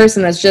to the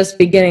person that's just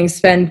beginning,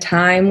 spend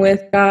time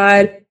with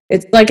God,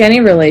 it's like any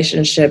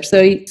relationship.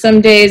 So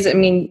some days, I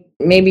mean,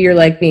 maybe you're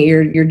like me,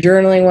 you're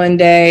journaling one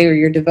day, or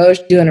you're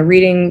doing a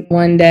reading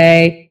one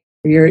day,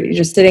 or you're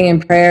just sitting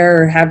in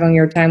prayer or having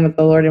your time with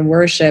the Lord in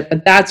worship.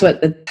 But that's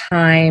what the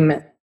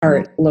time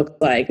part looks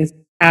like, is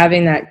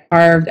having that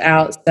carved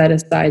out, set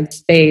aside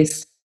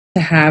space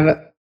to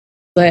have,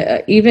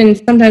 even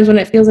sometimes when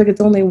it feels like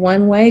it's only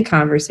one way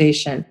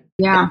conversation.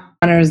 Yeah. It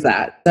honors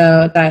that.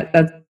 So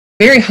that's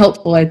very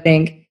helpful, I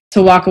think,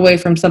 to walk away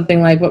from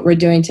something like what we're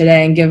doing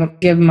today and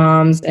give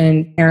moms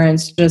and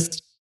parents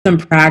just some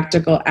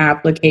practical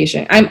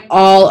application. I'm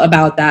all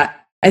about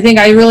that. I think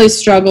I really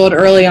struggled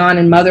early on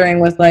in mothering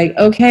with like,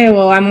 okay,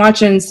 well, I'm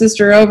watching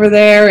sister over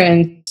there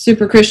and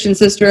super Christian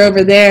sister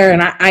over there,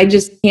 and I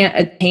just can't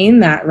attain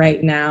that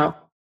right now.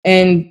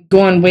 And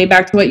going way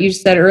back to what you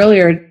said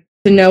earlier,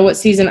 to know what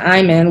season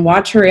I'm in,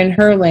 watch her in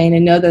her lane,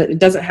 and know that it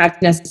doesn't have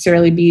to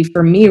necessarily be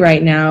for me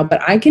right now,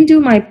 but I can do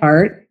my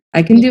part.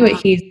 I can do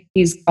what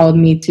he's called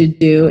me to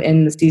do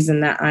in the season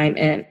that I'm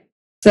in.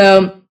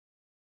 So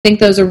I think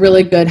those are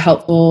really good,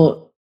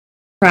 helpful,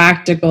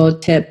 practical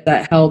tips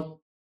that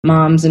help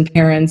moms and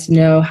parents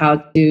know how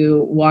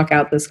to walk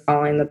out this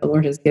calling that the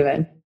Lord has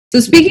given. So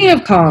speaking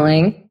of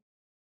calling,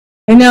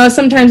 I know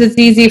sometimes it's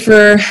easy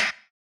for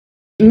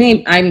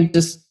me, I'm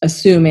just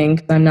assuming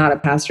because I'm not a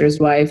pastor's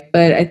wife,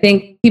 but I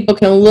think people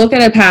can look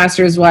at a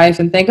pastor's wife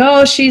and think,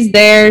 oh, she's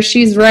there,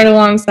 she's right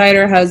alongside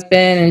her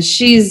husband, and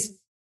she's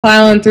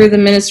plowing through the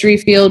ministry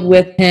field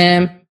with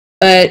him.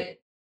 But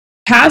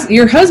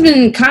your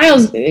husband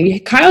Kyle's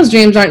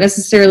dreams aren't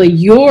necessarily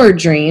your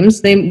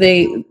dreams.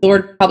 The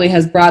Lord probably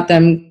has brought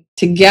them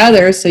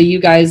together so you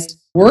guys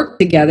work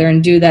together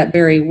and do that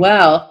very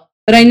well.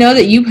 But I know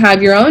that you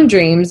have your own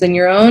dreams and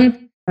your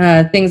own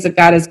things that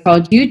God has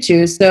called you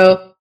to.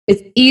 So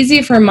it's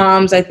easy for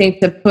moms, I think,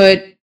 to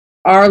put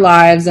our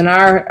lives and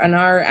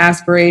our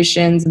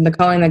aspirations and the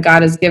calling that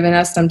God has given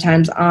us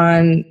sometimes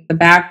on the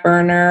back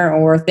burner,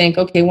 or think,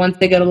 okay, once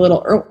they get a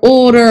little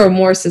older or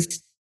more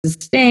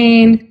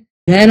sustained,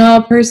 then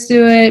I'll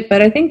pursue it.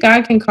 But I think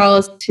God can call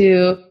us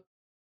to,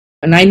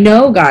 and I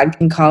know God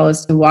can call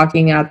us to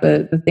walking out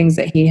the things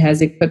that he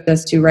has equipped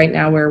us to right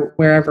now,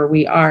 wherever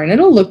we are. And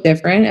it'll look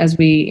different as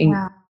we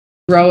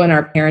grow in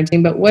our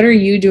parenting. But what are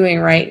you doing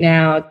right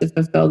now to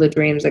fulfill the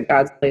dreams that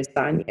God's placed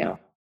on you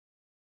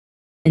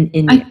and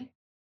in you?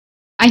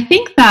 I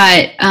think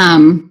that,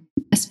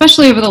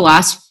 especially over the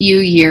last few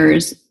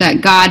years,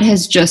 that God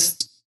has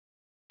just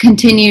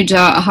continued to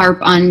harp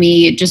on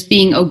me, just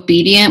being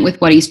obedient with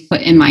what he's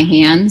put in my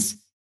hands.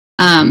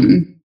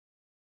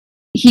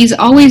 He's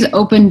always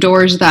opened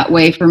doors that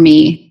way for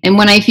me. And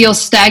when I feel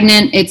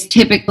stagnant, it's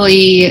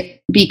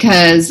typically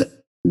because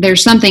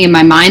there's something in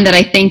my mind that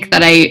I think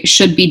that I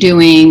should be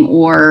doing,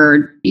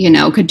 or,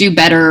 could do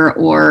better,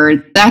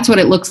 or that's what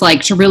it looks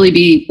like to really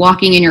be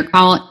walking in your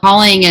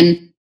calling.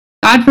 And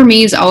God for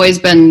me has always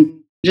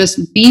been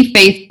just be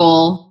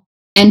faithful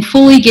and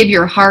fully give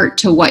your heart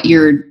to what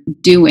you're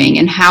doing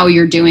and how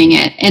you're doing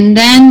it. And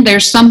then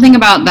there's something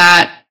about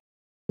that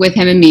with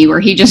him and me where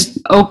he just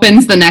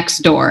opens the next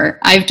door.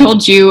 I've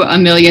told you a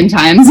million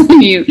times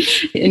and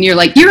you're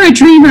like, you're a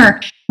dreamer.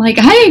 Like,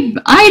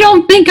 I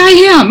don't think I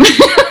am.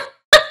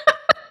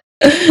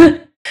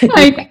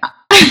 Like,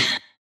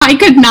 I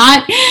could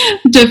not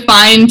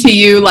define to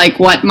you like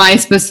what my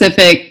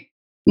specific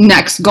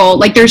next goal,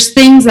 like there's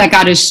things that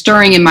God is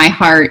stirring in my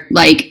heart,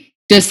 like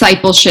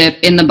discipleship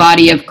in the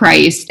body of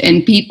Christ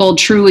and people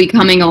truly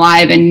coming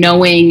alive and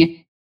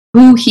knowing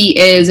who he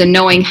is and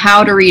knowing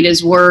how to read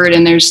his word.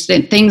 And there's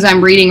things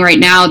I'm reading right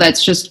now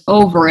that's just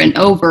over and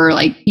over,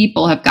 like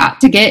people have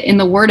got to get in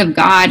the word of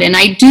God. And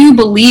I do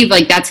believe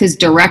like that's his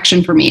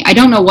direction for me. I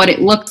don't know what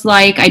it looks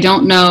like. I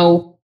don't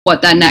know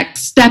what that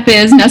next step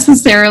is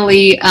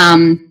necessarily.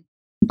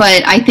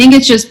 But I think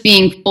it's just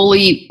being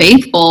fully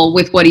faithful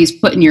with what he's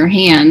put in your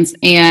hands.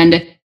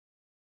 And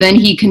then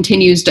he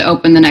continues to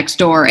open the next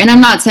door. And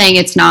I'm not saying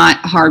it's not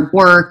hard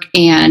work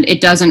and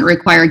it doesn't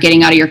require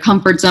getting out of your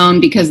comfort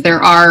zone, because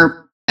there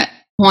are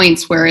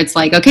points where it's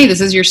like, okay, this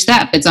is your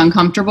step. It's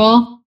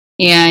uncomfortable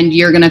and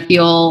you're going to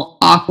feel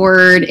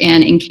awkward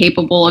and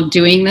incapable of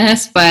doing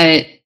this.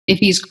 But if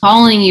he's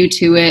calling you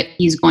to it,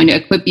 he's going to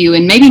equip you.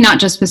 And maybe not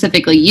just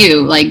specifically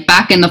you, like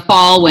back in the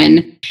fall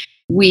when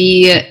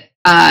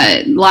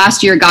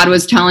last year, God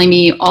was telling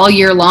me all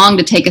year long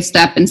to take a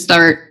step and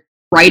start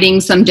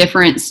writing some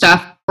different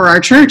stuff for our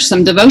church,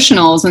 some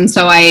devotionals. And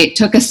so I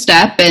took a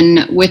step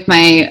and with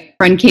my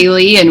friend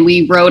Kaylee, and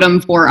we wrote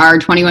them for our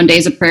 21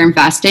 days of prayer and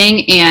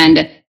fasting.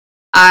 And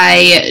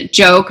I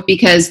joke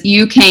because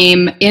you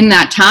came in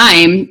that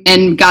time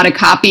and got a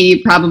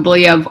copy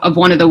probably of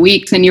one of the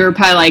weeks, and you were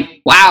probably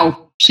like,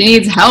 wow, she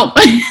needs help.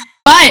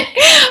 But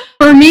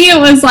for me, it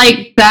was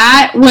like,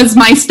 that was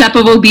my step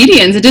of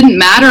obedience. It didn't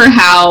matter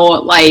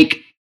how, like,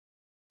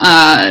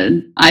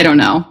 I don't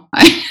know,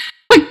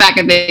 like back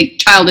at the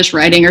childish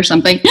writing or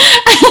something.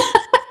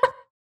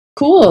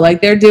 Cool.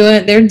 Like they're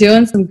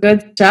doing some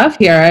good stuff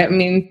here. I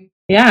mean,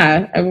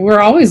 yeah, we're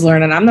always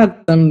learning. I'm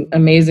not some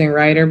amazing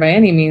writer by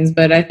any means,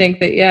 but I think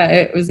that, yeah,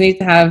 it was neat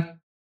to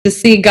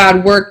see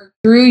God work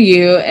through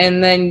you.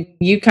 And then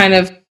you kind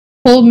of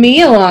pulled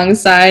me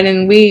alongside,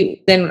 and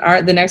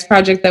the next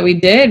project that we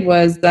did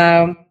was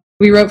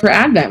we wrote for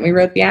Advent. We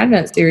wrote the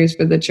Advent series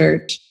for the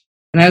church,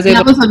 and I was able.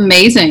 That was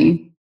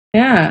amazing.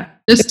 Yeah,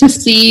 just to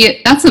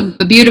see. That's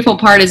the beautiful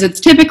part. Is it's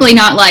typically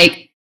not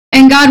like,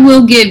 and God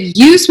will give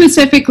you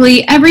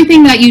specifically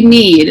everything that you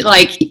need.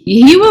 Like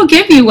he will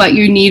give you what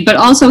you need, but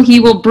also he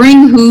will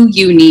bring who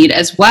you need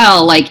as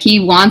well. Like he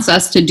wants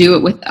us to do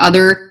it with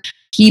other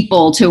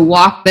people, to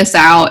walk this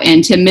out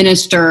and to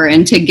minister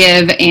and to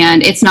give.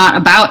 And it's not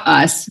about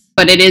us,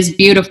 but it is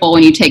beautiful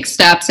when you take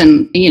steps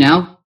and,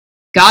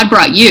 God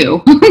brought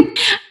you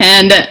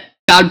and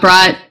God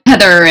brought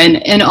Heather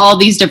and all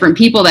these different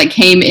people that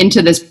came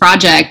into this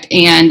project.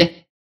 And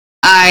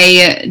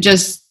I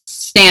just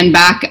stand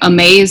back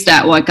amazed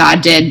at what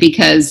God did,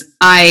 because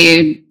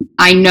I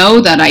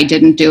know that I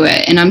didn't do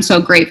it. And I'm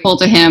so grateful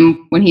to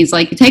him when he's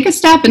like, take a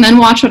step and then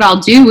watch what I'll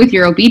do with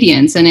your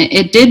obedience. And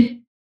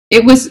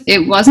it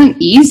wasn't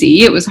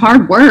easy. It was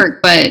hard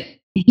work, but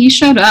he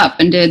showed up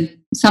and did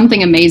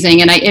something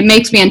amazing. And it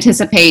makes me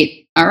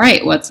anticipate, all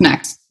right, what's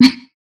next?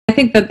 I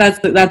think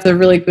that's a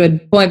really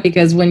good point,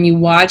 because when you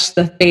watch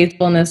the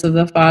faithfulness of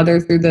the Father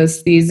through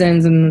those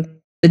seasons and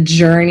the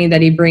journey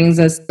that he brings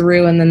us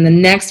through, and then the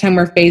next time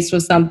we're faced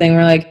with something,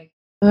 we're like,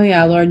 oh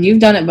yeah, Lord, you've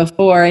done it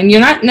before, and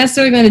you're not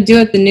necessarily going to do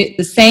it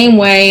the same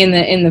way in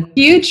the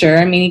future.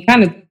 I mean, he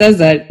kind of says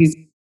that he's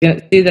going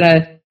to see that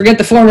I forget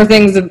the former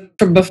things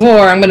from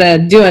before. I'm going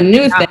to do a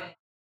new thing.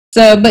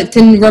 So, but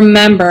to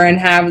remember and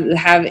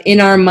have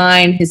in our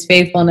mind his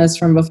faithfulness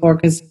from before,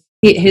 because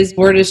his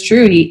word is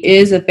true. He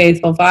is a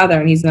faithful Father,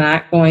 and he's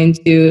not going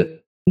to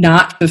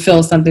not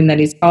fulfill something that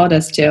he's called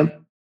us to.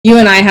 You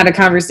and I had a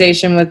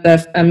conversation with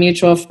a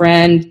mutual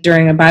friend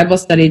during a Bible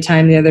study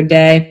time the other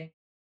day,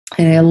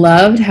 and I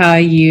loved how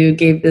you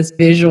gave this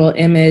visual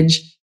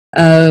image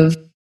of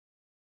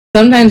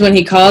sometimes when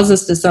he calls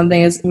us to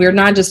something, we're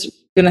not just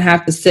going to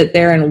have to sit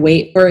there and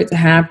wait for it to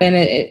happen.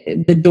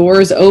 The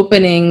doors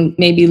opening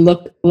maybe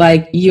look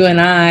like you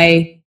and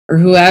I or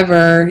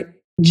whoever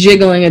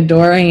jiggling a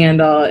door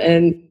handle.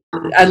 And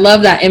I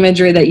love that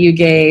imagery that you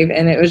gave.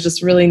 And it was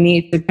just really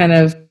neat to kind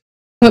of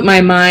put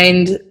my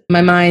mind's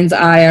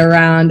eye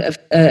around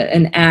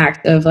an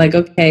act of like,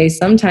 okay,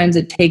 sometimes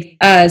it takes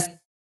us,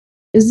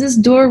 is this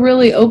door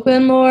really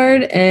open,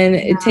 Lord? And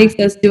it takes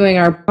us doing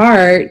our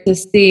part to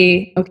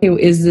see, okay,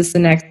 is this the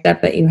next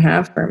step that you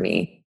have for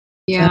me?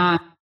 Yeah.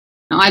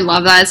 No, I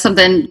love that. It's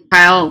something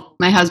Kyle,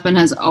 my husband,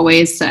 has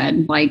always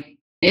said, like,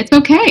 it's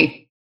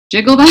okay.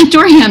 Jiggle that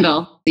door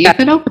handle. See if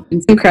it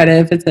opens. Some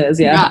credit if it is,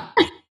 yeah.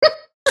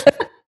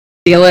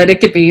 Steal it.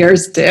 It could be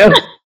yours too.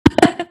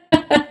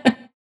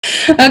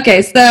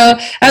 Okay, so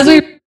as we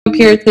wrap up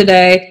here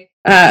today,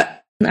 I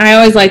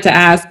always like to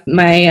ask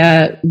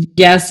my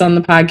guests on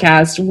the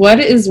podcast, what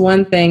is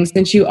one thing,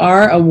 since you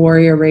are a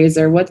warrior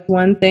raiser, what's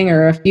one thing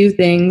or a few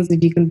things,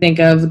 if you can think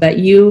of, that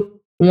you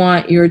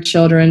want your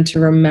children to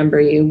remember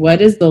you?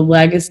 What is the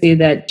legacy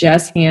that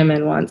Jess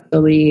Hammond wants to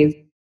leave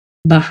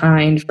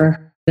behind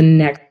for the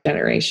next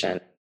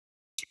generation?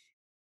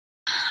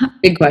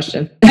 Big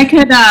question. I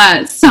could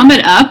sum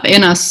it up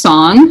in a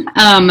song.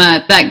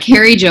 That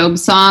Carrie Job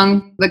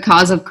song, The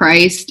Cause of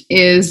Christ,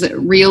 is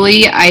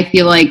really, I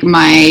feel like,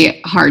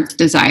 my heart's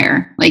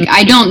desire. Like,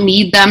 I don't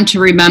need them to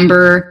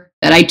remember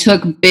that I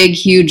took big,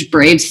 huge,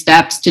 brave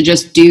steps to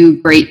just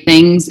do great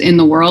things in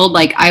the world.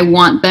 Like, I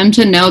want them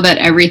to know that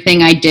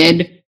everything I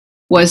did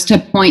was to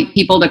point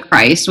people to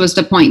Christ, was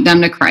to point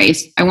them to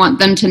Christ. I want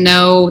them to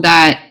know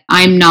that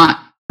I'm not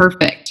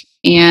perfect,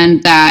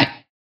 and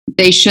that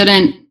they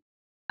shouldn't,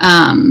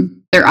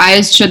 their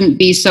eyes shouldn't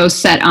be so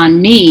set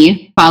on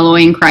me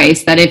following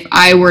Christ that if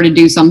I were to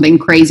do something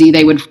crazy,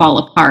 they would fall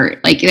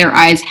apart. Like, their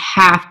eyes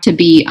have to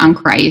be on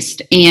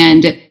Christ.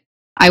 And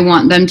I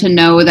want them to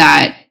know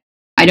that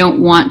I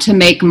don't want to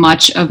make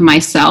much of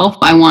myself.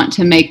 I want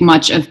to make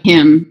much of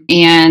him.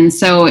 And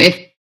so if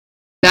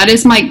that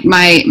is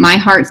my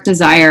heart's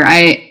desire,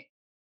 I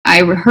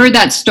heard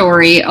that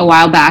story a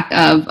while back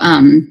of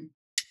a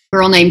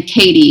girl named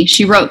Katie.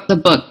 She wrote the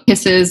book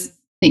Kisses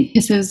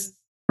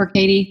for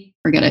Katie,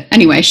 forget it.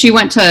 Anyway, she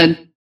went to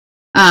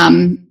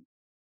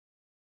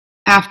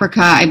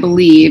Africa, I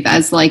believe,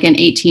 as like an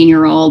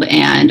 18-year-old,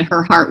 and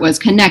her heart was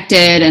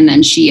connected, and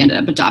then she ended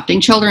up adopting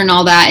children and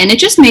all that. And it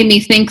just made me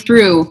think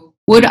through,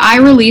 would I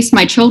release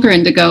my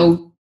children to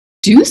go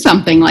do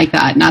something like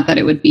that? Not that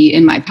it would be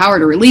in my power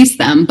to release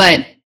them,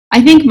 but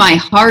I think my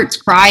heart's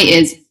cry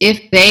is,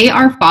 if they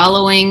are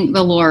following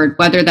the Lord,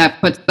 whether that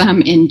puts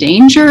them in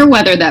danger,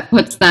 whether that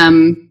puts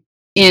them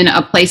in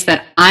a place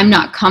that I'm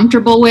not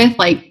comfortable with,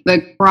 like,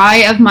 the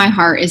cry of my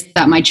heart is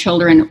that my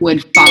children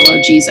would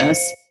follow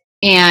Jesus.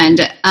 And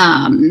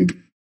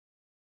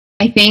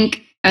I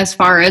think as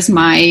far as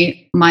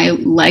my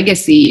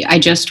legacy, I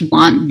just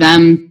want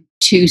them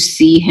to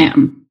see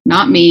him,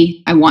 not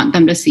me. I want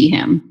them to see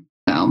him.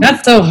 So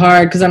that's so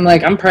hard, because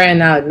I'm praying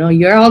now, no,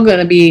 you're all going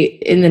to be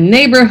in the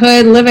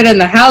neighborhood, living in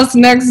the house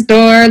next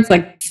door. It's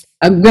like,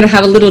 I'm going to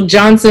have a little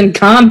Johnson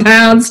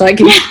compound so I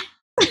can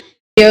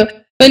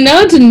But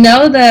no, to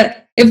know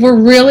that if we're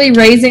really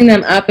raising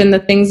them up in the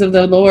things of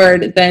the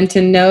Lord, then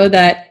to know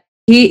that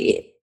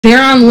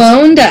they're on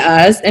loan to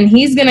us, and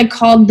he's going to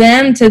call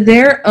them to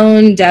their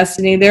own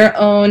destiny, their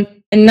own,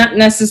 and not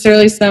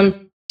necessarily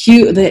some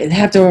cute, they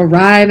have to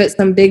arrive at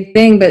some big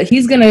thing, but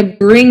he's going to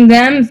bring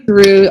them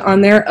through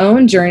on their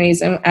own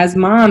journeys. And as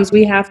moms,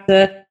 we have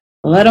to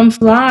let them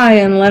fly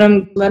and let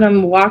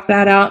them walk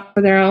that out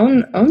for their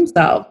own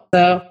self.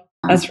 So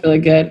that's really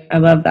good. I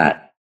love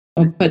that.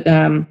 I'll put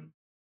the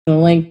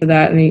link to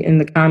that in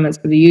the comments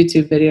for the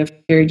YouTube video for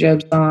Carrie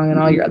Job's song and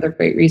all your other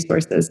great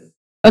resources.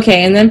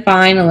 Okay, and then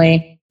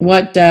finally,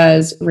 what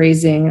does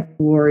raising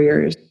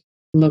warriors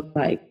look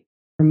like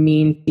or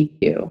mean to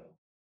you?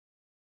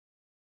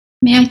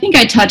 I think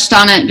I touched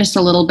on it just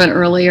a little bit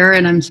earlier,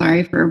 and I'm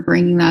sorry for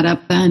bringing that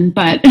up then,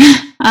 but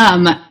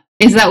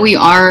is that we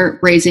are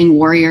raising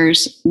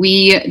warriors.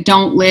 We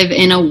don't live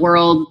in a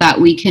world that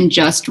we can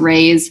just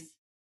raise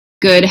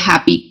good,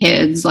 happy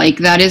kids. Like,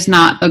 that is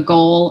not the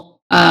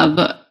goal of,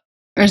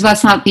 or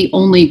that's not the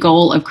only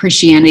goal of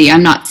Christianity.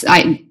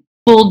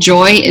 Full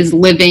joy is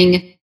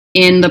living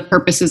in the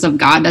purposes of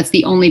God. That's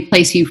the only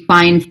place you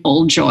find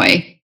full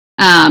joy.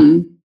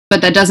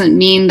 But that doesn't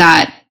mean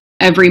that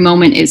every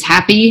moment is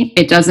happy.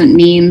 It doesn't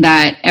mean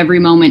that every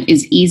moment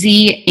is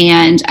easy.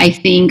 And I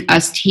think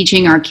us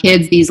teaching our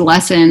kids these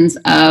lessons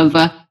of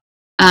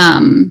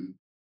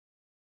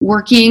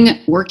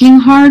working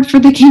hard for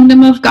the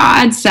kingdom of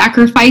God,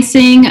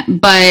 sacrificing,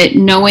 but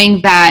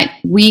knowing that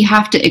we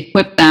have to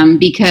equip them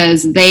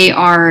because they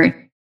are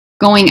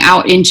going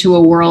out into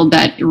a world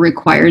that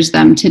requires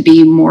them to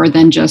be more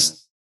than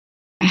just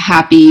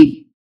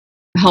happy,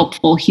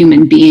 helpful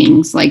human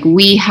beings. Like,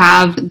 we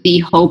have the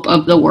hope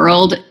of the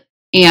world,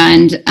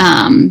 and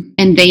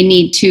they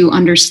need to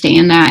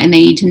understand that, and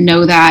they need to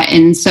know that.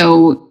 And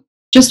so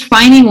just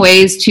finding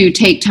ways to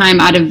take time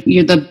out of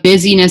the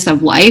busyness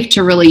of life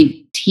to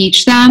really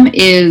teach them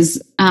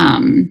is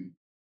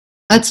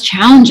that's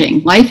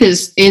challenging. Life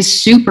is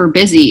super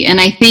busy, and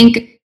I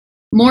think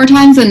more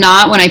times than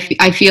not, when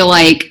I feel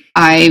like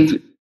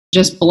I've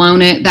just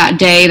blown it that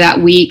day, that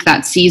week,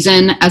 that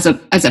season as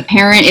a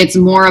parent, it's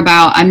more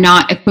about I'm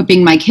not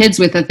equipping my kids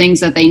with the things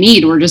that they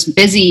need. We're just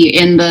busy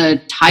in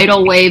the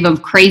tidal wave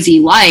of crazy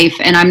life,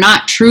 and I'm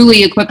not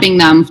truly equipping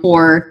them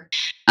for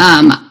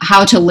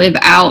how to live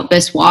out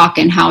this walk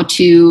and how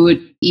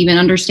to even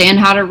understand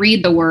how to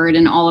read the word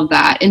and all of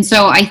that. And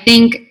so I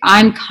think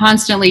I'm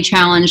constantly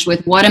challenged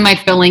with, what am I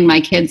filling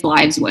my kids'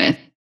 lives with?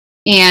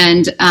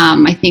 And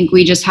I think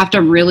we just have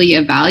to really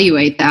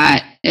evaluate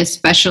that,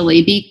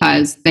 especially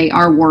because they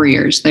are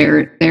warriors.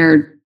 They're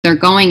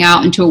going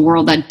out into a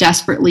world that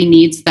desperately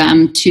needs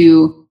them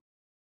to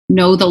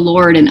know the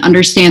Lord and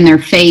understand their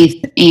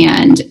faith.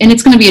 And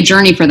it's going to be a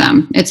journey for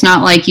them. It's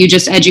not like you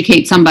just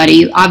educate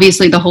somebody.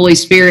 Obviously, the Holy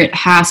Spirit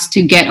has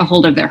to get a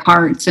hold of their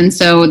hearts. And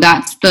so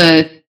that's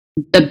the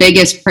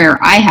biggest prayer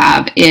I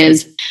have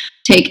is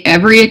take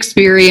every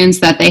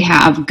experience that they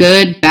have,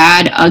 good,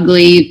 bad,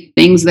 ugly,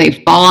 things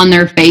they fall on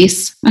their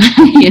face.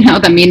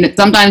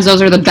 Sometimes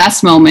those are the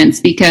best moments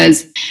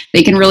because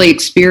they can really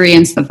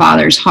experience the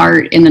Father's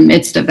heart in the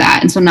midst of that.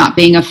 And so not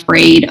being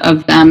afraid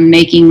of them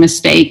making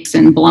mistakes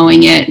and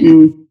blowing it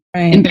and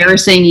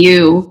embarrassing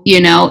you,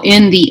 in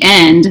the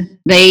end,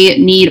 they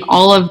need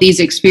all of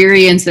these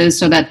experiences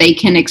so that they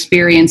can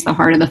experience the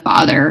heart of the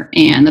Father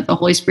and that the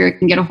Holy Spirit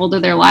can get a hold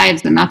of their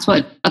lives. And that's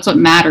what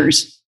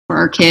matters for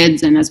our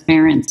kids and as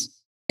parents.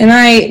 And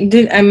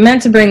I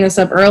meant to bring this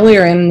up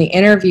earlier in the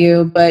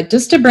interview, but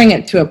just to bring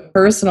it to a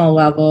personal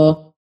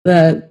level,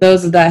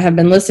 those that have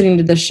been listening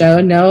to the show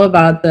know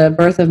about the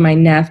birth of my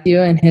nephew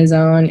and his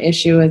own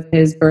issue with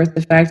his birth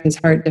defect, his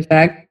heart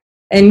defect.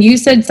 And you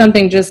said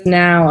something just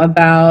now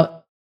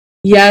about,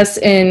 yes,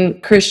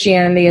 in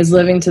Christianity is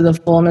living to the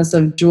fullness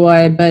of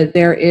joy, but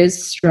there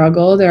is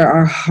struggle, there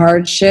are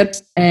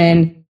hardships.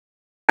 And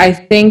I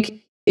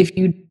think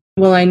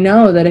I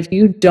know that if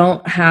you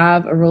don't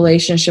have a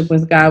relationship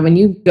with God, when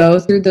you go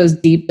through those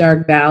deep,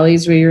 dark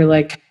valleys where you're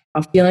like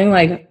feeling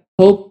like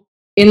hope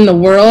in the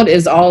world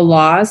is all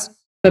lost,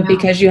 but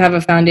because you have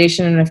a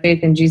foundation and a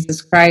faith in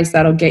Jesus Christ,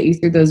 that'll get you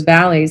through those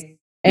valleys.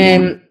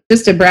 And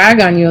just to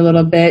brag on you a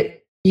little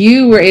bit,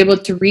 you were able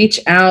to reach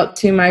out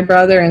to my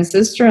brother and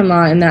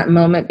sister-in-law in that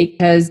moment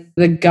because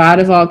the God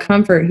of all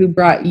comfort, who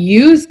brought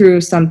you through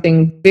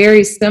something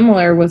very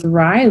similar with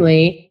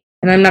Riley.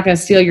 And I'm not going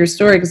to steal your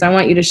story because I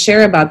want you to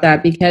share about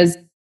that, because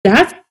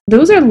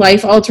those are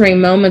life-altering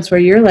moments where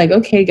you're like,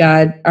 okay,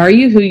 God, are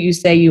you who you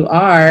say you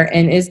are?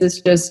 And is this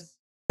just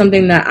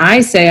something that I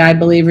say I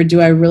believe, or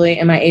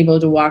am I able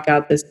to walk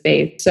out this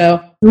faith?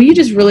 So will you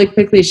just really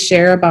quickly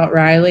share about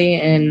Riley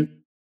and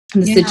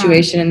the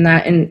situation in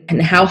that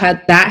and how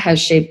that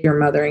has shaped your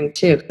mothering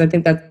too? Because I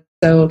think that's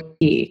so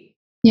key.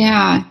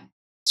 Yeah.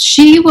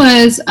 She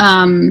was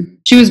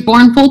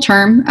born full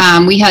term.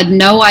 We had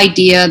no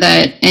idea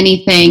that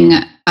anything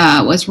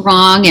was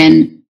wrong.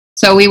 And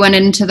so we went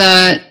into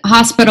the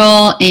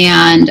hospital,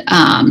 and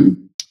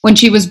when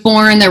she was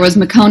born, there was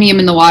meconium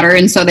in the water.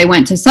 And so they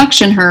went to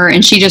suction her,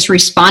 and she just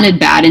responded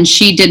bad. And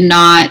she did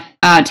not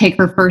take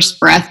her first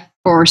breath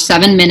for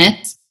 7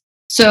 minutes.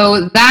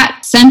 So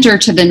that sent her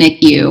to the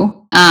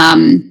NICU.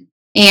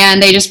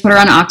 And they just put her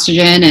on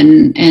oxygen,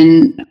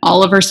 and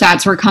all of her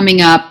stats were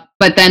coming up.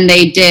 But then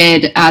they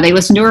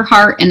listened to her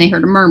heart, and they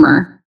heard a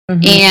murmur.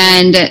 Mm-hmm.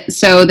 And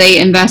so they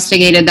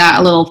investigated that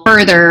a little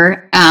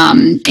further,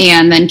 and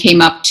then came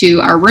up to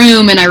our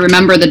room. And I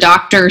remember the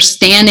doctor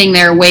standing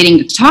there waiting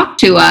to talk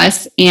to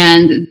us.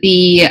 And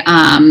the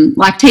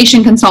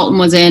lactation consultant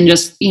was in,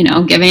 just,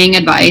 giving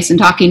advice and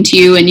talking to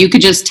you. And you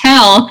could just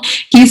tell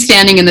he's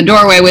standing in the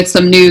doorway with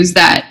some news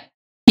that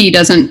he's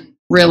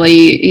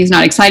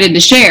not excited to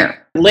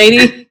share.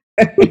 Lady.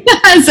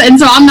 Yes, and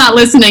so I'm not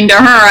listening to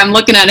her. I'm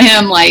looking at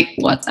him like,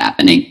 what's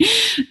happening?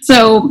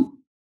 So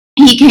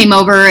he came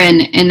over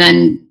and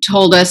then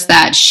told us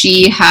that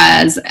she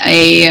has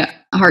a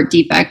heart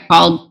defect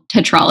called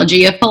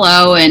tetralogy of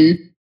Fallot,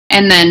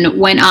 and then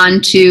went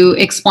on to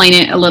explain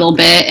it a little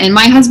bit. And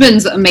my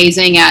husband's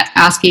amazing at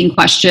asking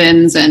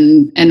questions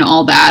and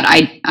all that.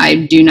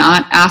 I do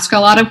not ask a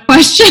lot of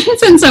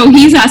questions, and so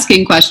he's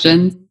asking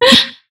questions.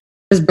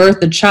 Has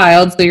birthed a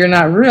child, so you're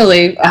not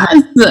really.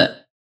 I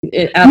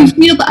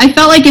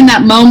felt like in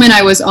that moment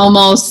I was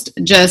almost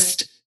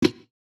just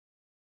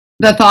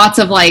the thoughts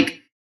of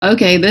like,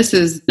 okay, this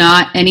is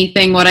not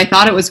anything what I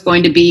thought it was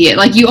going to be.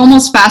 Like you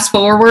almost fast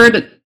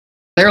forward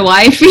their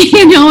life,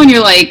 and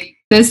you're like,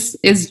 this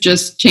is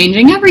just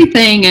changing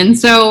everything. And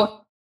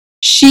so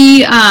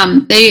she,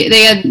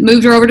 they had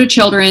moved her over to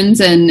Children's,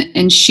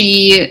 and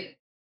she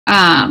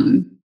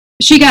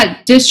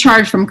got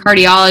discharged from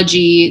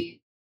cardiology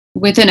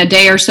within a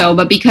day or so.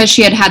 But because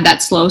she had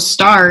that slow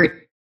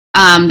start,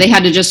 they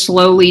had to just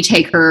slowly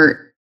take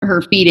her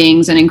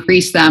feedings and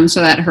increase them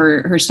so that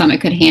her stomach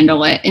could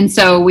handle it. And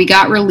so we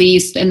got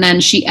released, and then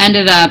she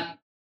ended up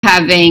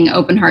having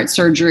open heart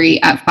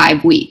surgery at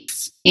 5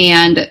 weeks.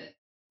 And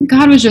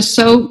God was just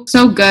so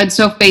good,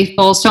 so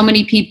faithful, so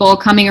many people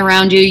coming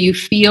around you. You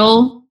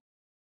feel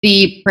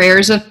the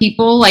prayers of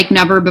people like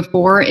never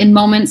before in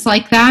moments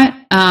like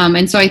that.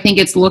 And so I think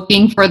it's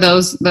looking for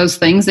those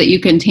things that you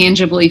can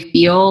tangibly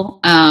feel,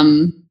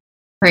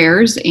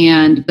 prayers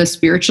and the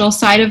spiritual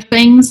side of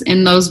things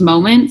in those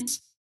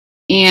moments.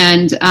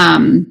 And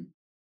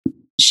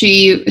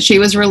she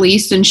was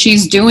released, and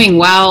she's doing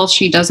well.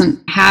 She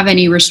doesn't have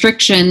any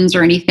restrictions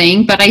or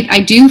anything. But I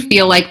do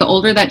feel like the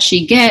older that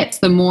she gets,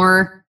 the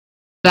more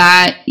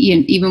that,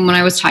 even when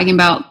I was talking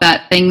about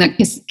that thing that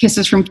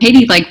kisses from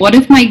Katie, like what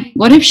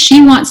if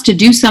she wants to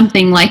do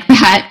something like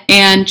that,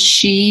 and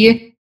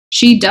she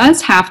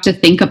does have to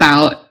think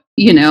about,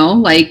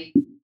 like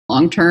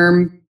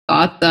long-term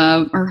thoughts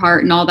of her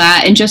heart and all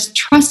that, and just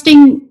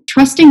trusting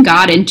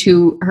God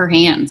into her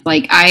hands.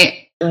 Like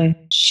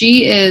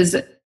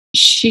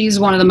she's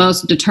one of the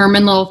most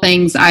determined little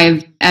things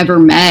I've ever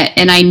met.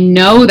 And I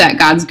know that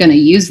God's going to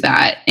use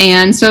that.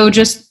 And so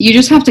you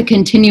just have to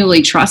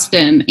continually trust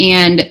him.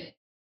 And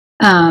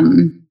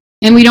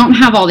we don't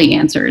have all the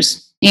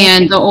answers.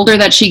 And the older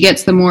that she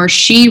gets, the more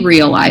she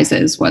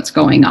realizes what's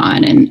going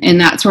on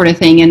and that sort of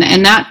thing.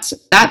 And that's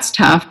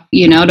tough,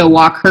 to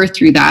walk her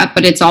through that.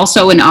 But it's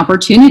also an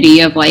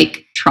opportunity of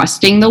like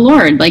trusting the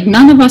Lord. Like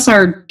none of us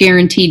are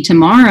guaranteed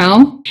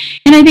tomorrow.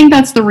 And I think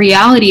that's the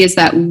reality, is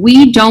that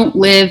we don't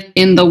live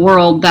in the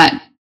world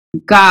that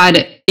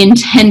God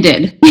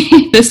intended.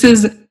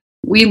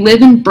 We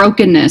live in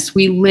brokenness.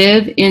 We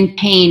live in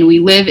pain. We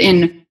live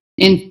in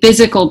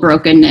physical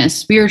brokenness,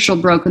 spiritual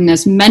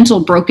brokenness,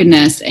 mental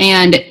brokenness.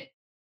 And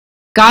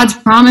God's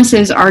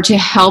promises are to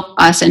help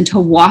us and to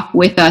walk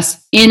with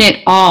us in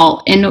it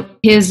all. And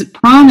his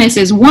promise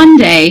is one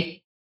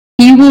day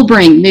he will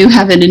bring new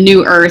heaven and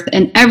new earth,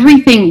 and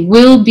everything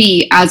will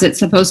be as it's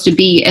supposed to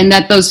be. And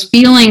that those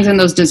feelings and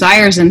those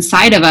desires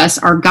inside of us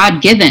are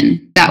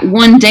God-given, that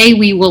one day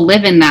we will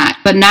live in that.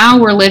 But now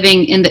we're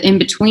living in the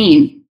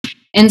in-between.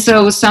 And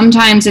so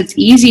sometimes it's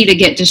easy to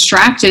get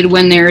distracted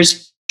when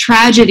there's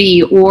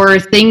tragedy or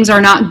things are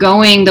not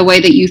going the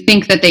way that you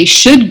think that they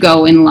should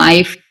go in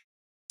life.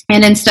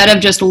 And instead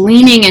of just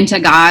leaning into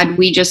God,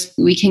 we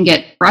can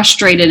get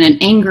frustrated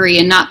and angry.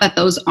 And not that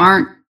those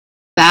aren't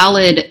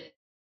valid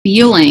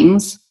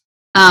feelings,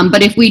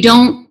 but if we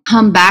don't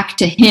come back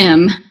to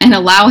him and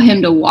allow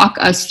him to walk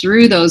us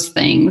through those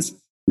things,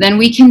 then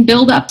we can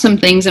build up some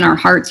things in our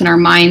hearts and our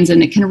minds,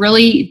 and it can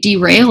really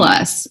derail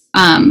us.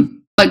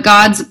 But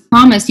God's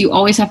promise you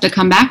always have to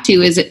come back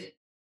to is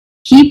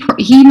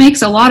He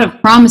makes a lot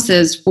of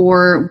promises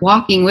for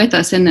walking with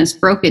us in this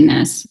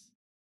brokenness.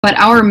 But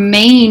our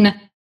main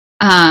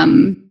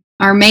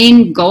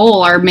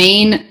goal, our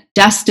main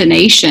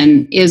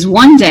destination is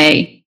one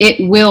day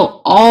it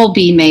will all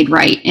be made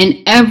right.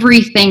 And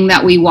everything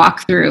that we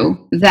walk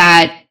through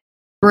that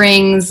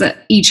brings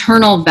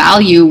eternal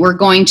value, we're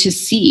going to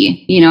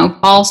see.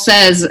 Paul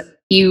says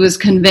he was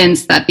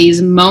convinced that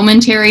these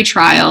momentary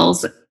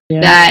trials,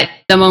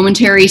 that the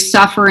momentary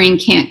suffering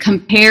can't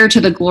compare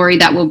to the glory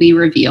that will be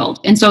revealed.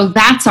 And so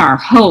that's our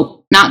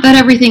hope. Not that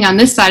everything on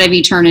this side of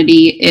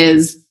eternity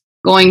is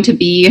going to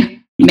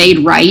be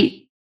made right.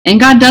 And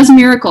God does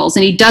miracles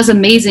and he does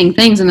amazing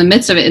things in the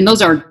midst of it. And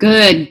those are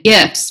good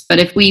gifts. But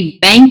if we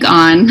bank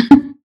on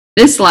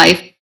this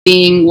life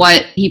being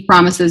what he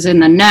promises in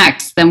the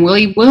next, then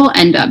we will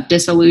end up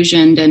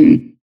disillusioned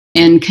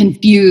and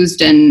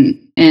confused and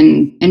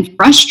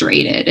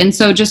frustrated. And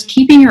so just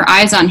keeping your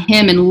eyes on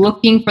him and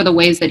looking for the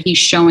ways that he's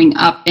showing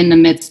up in the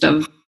midst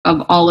of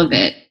all of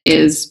it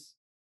is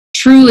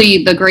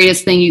truly the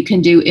greatest thing you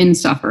can do in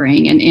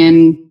suffering and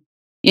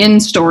in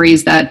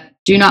stories that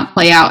do not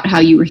play out how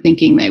you were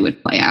thinking they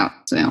would play out.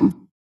 So,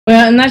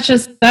 well, and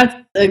that's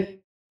a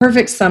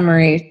perfect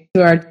summary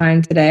to our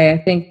time today. I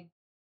think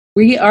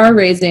we are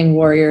raising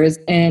warriors,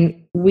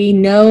 and we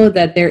know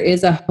that there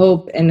is a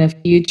hope in a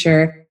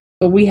future,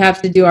 but we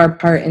have to do our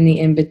part in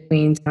the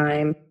in-between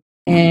time.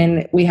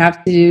 And we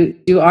have to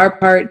do our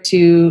part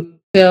to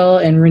fill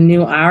and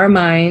renew our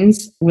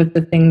minds with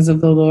the things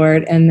of the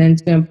Lord, and then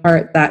to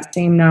impart that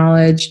same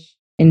knowledge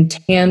in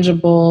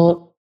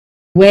tangible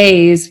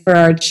ways for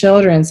our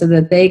children so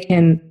that they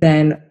can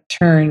then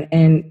turn,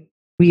 and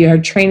we are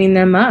training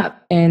them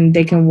up and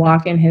they can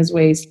walk in his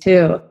ways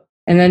too,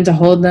 and then to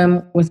hold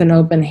them with an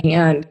open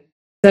hand.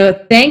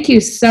 So thank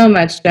you so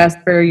much, Jess,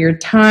 for your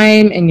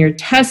time and your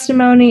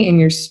testimony and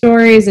your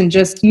stories, and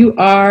just you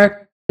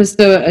are just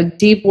a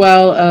deep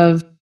well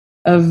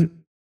of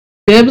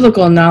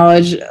biblical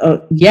knowledge,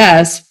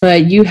 yes,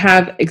 but you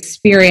have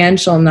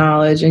experiential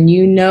knowledge, and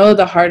you know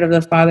the heart of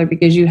the Father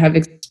because you have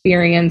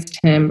experienced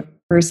him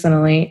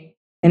personally,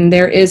 and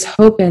there is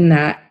hope in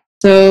that.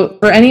 So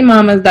for any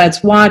mama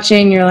that's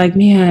watching, you're like,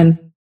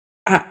 man,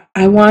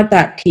 I want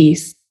that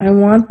peace. I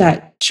want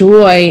that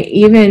joy,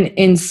 even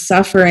in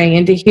suffering.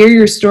 And to hear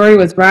your story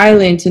with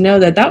Riley and to know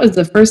that that was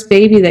the first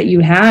baby that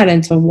you had,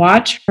 and to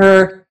watch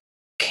her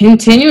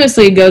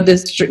continuously go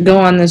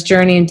on this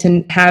journey, and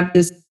to have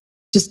this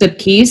just a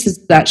peace,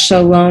 that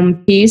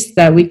shalom peace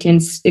that we can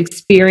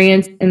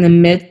experience in the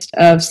midst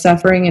of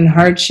suffering and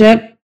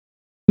hardship.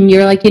 And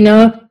you're like,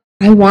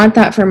 I want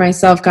that for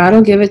myself. God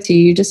will give it to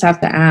you. You just have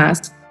to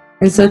ask.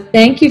 And so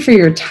thank you for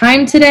your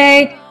time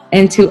today.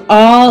 And to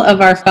all of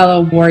our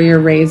fellow warrior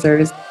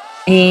raisers,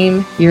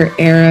 aim your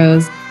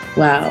arrows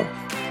well.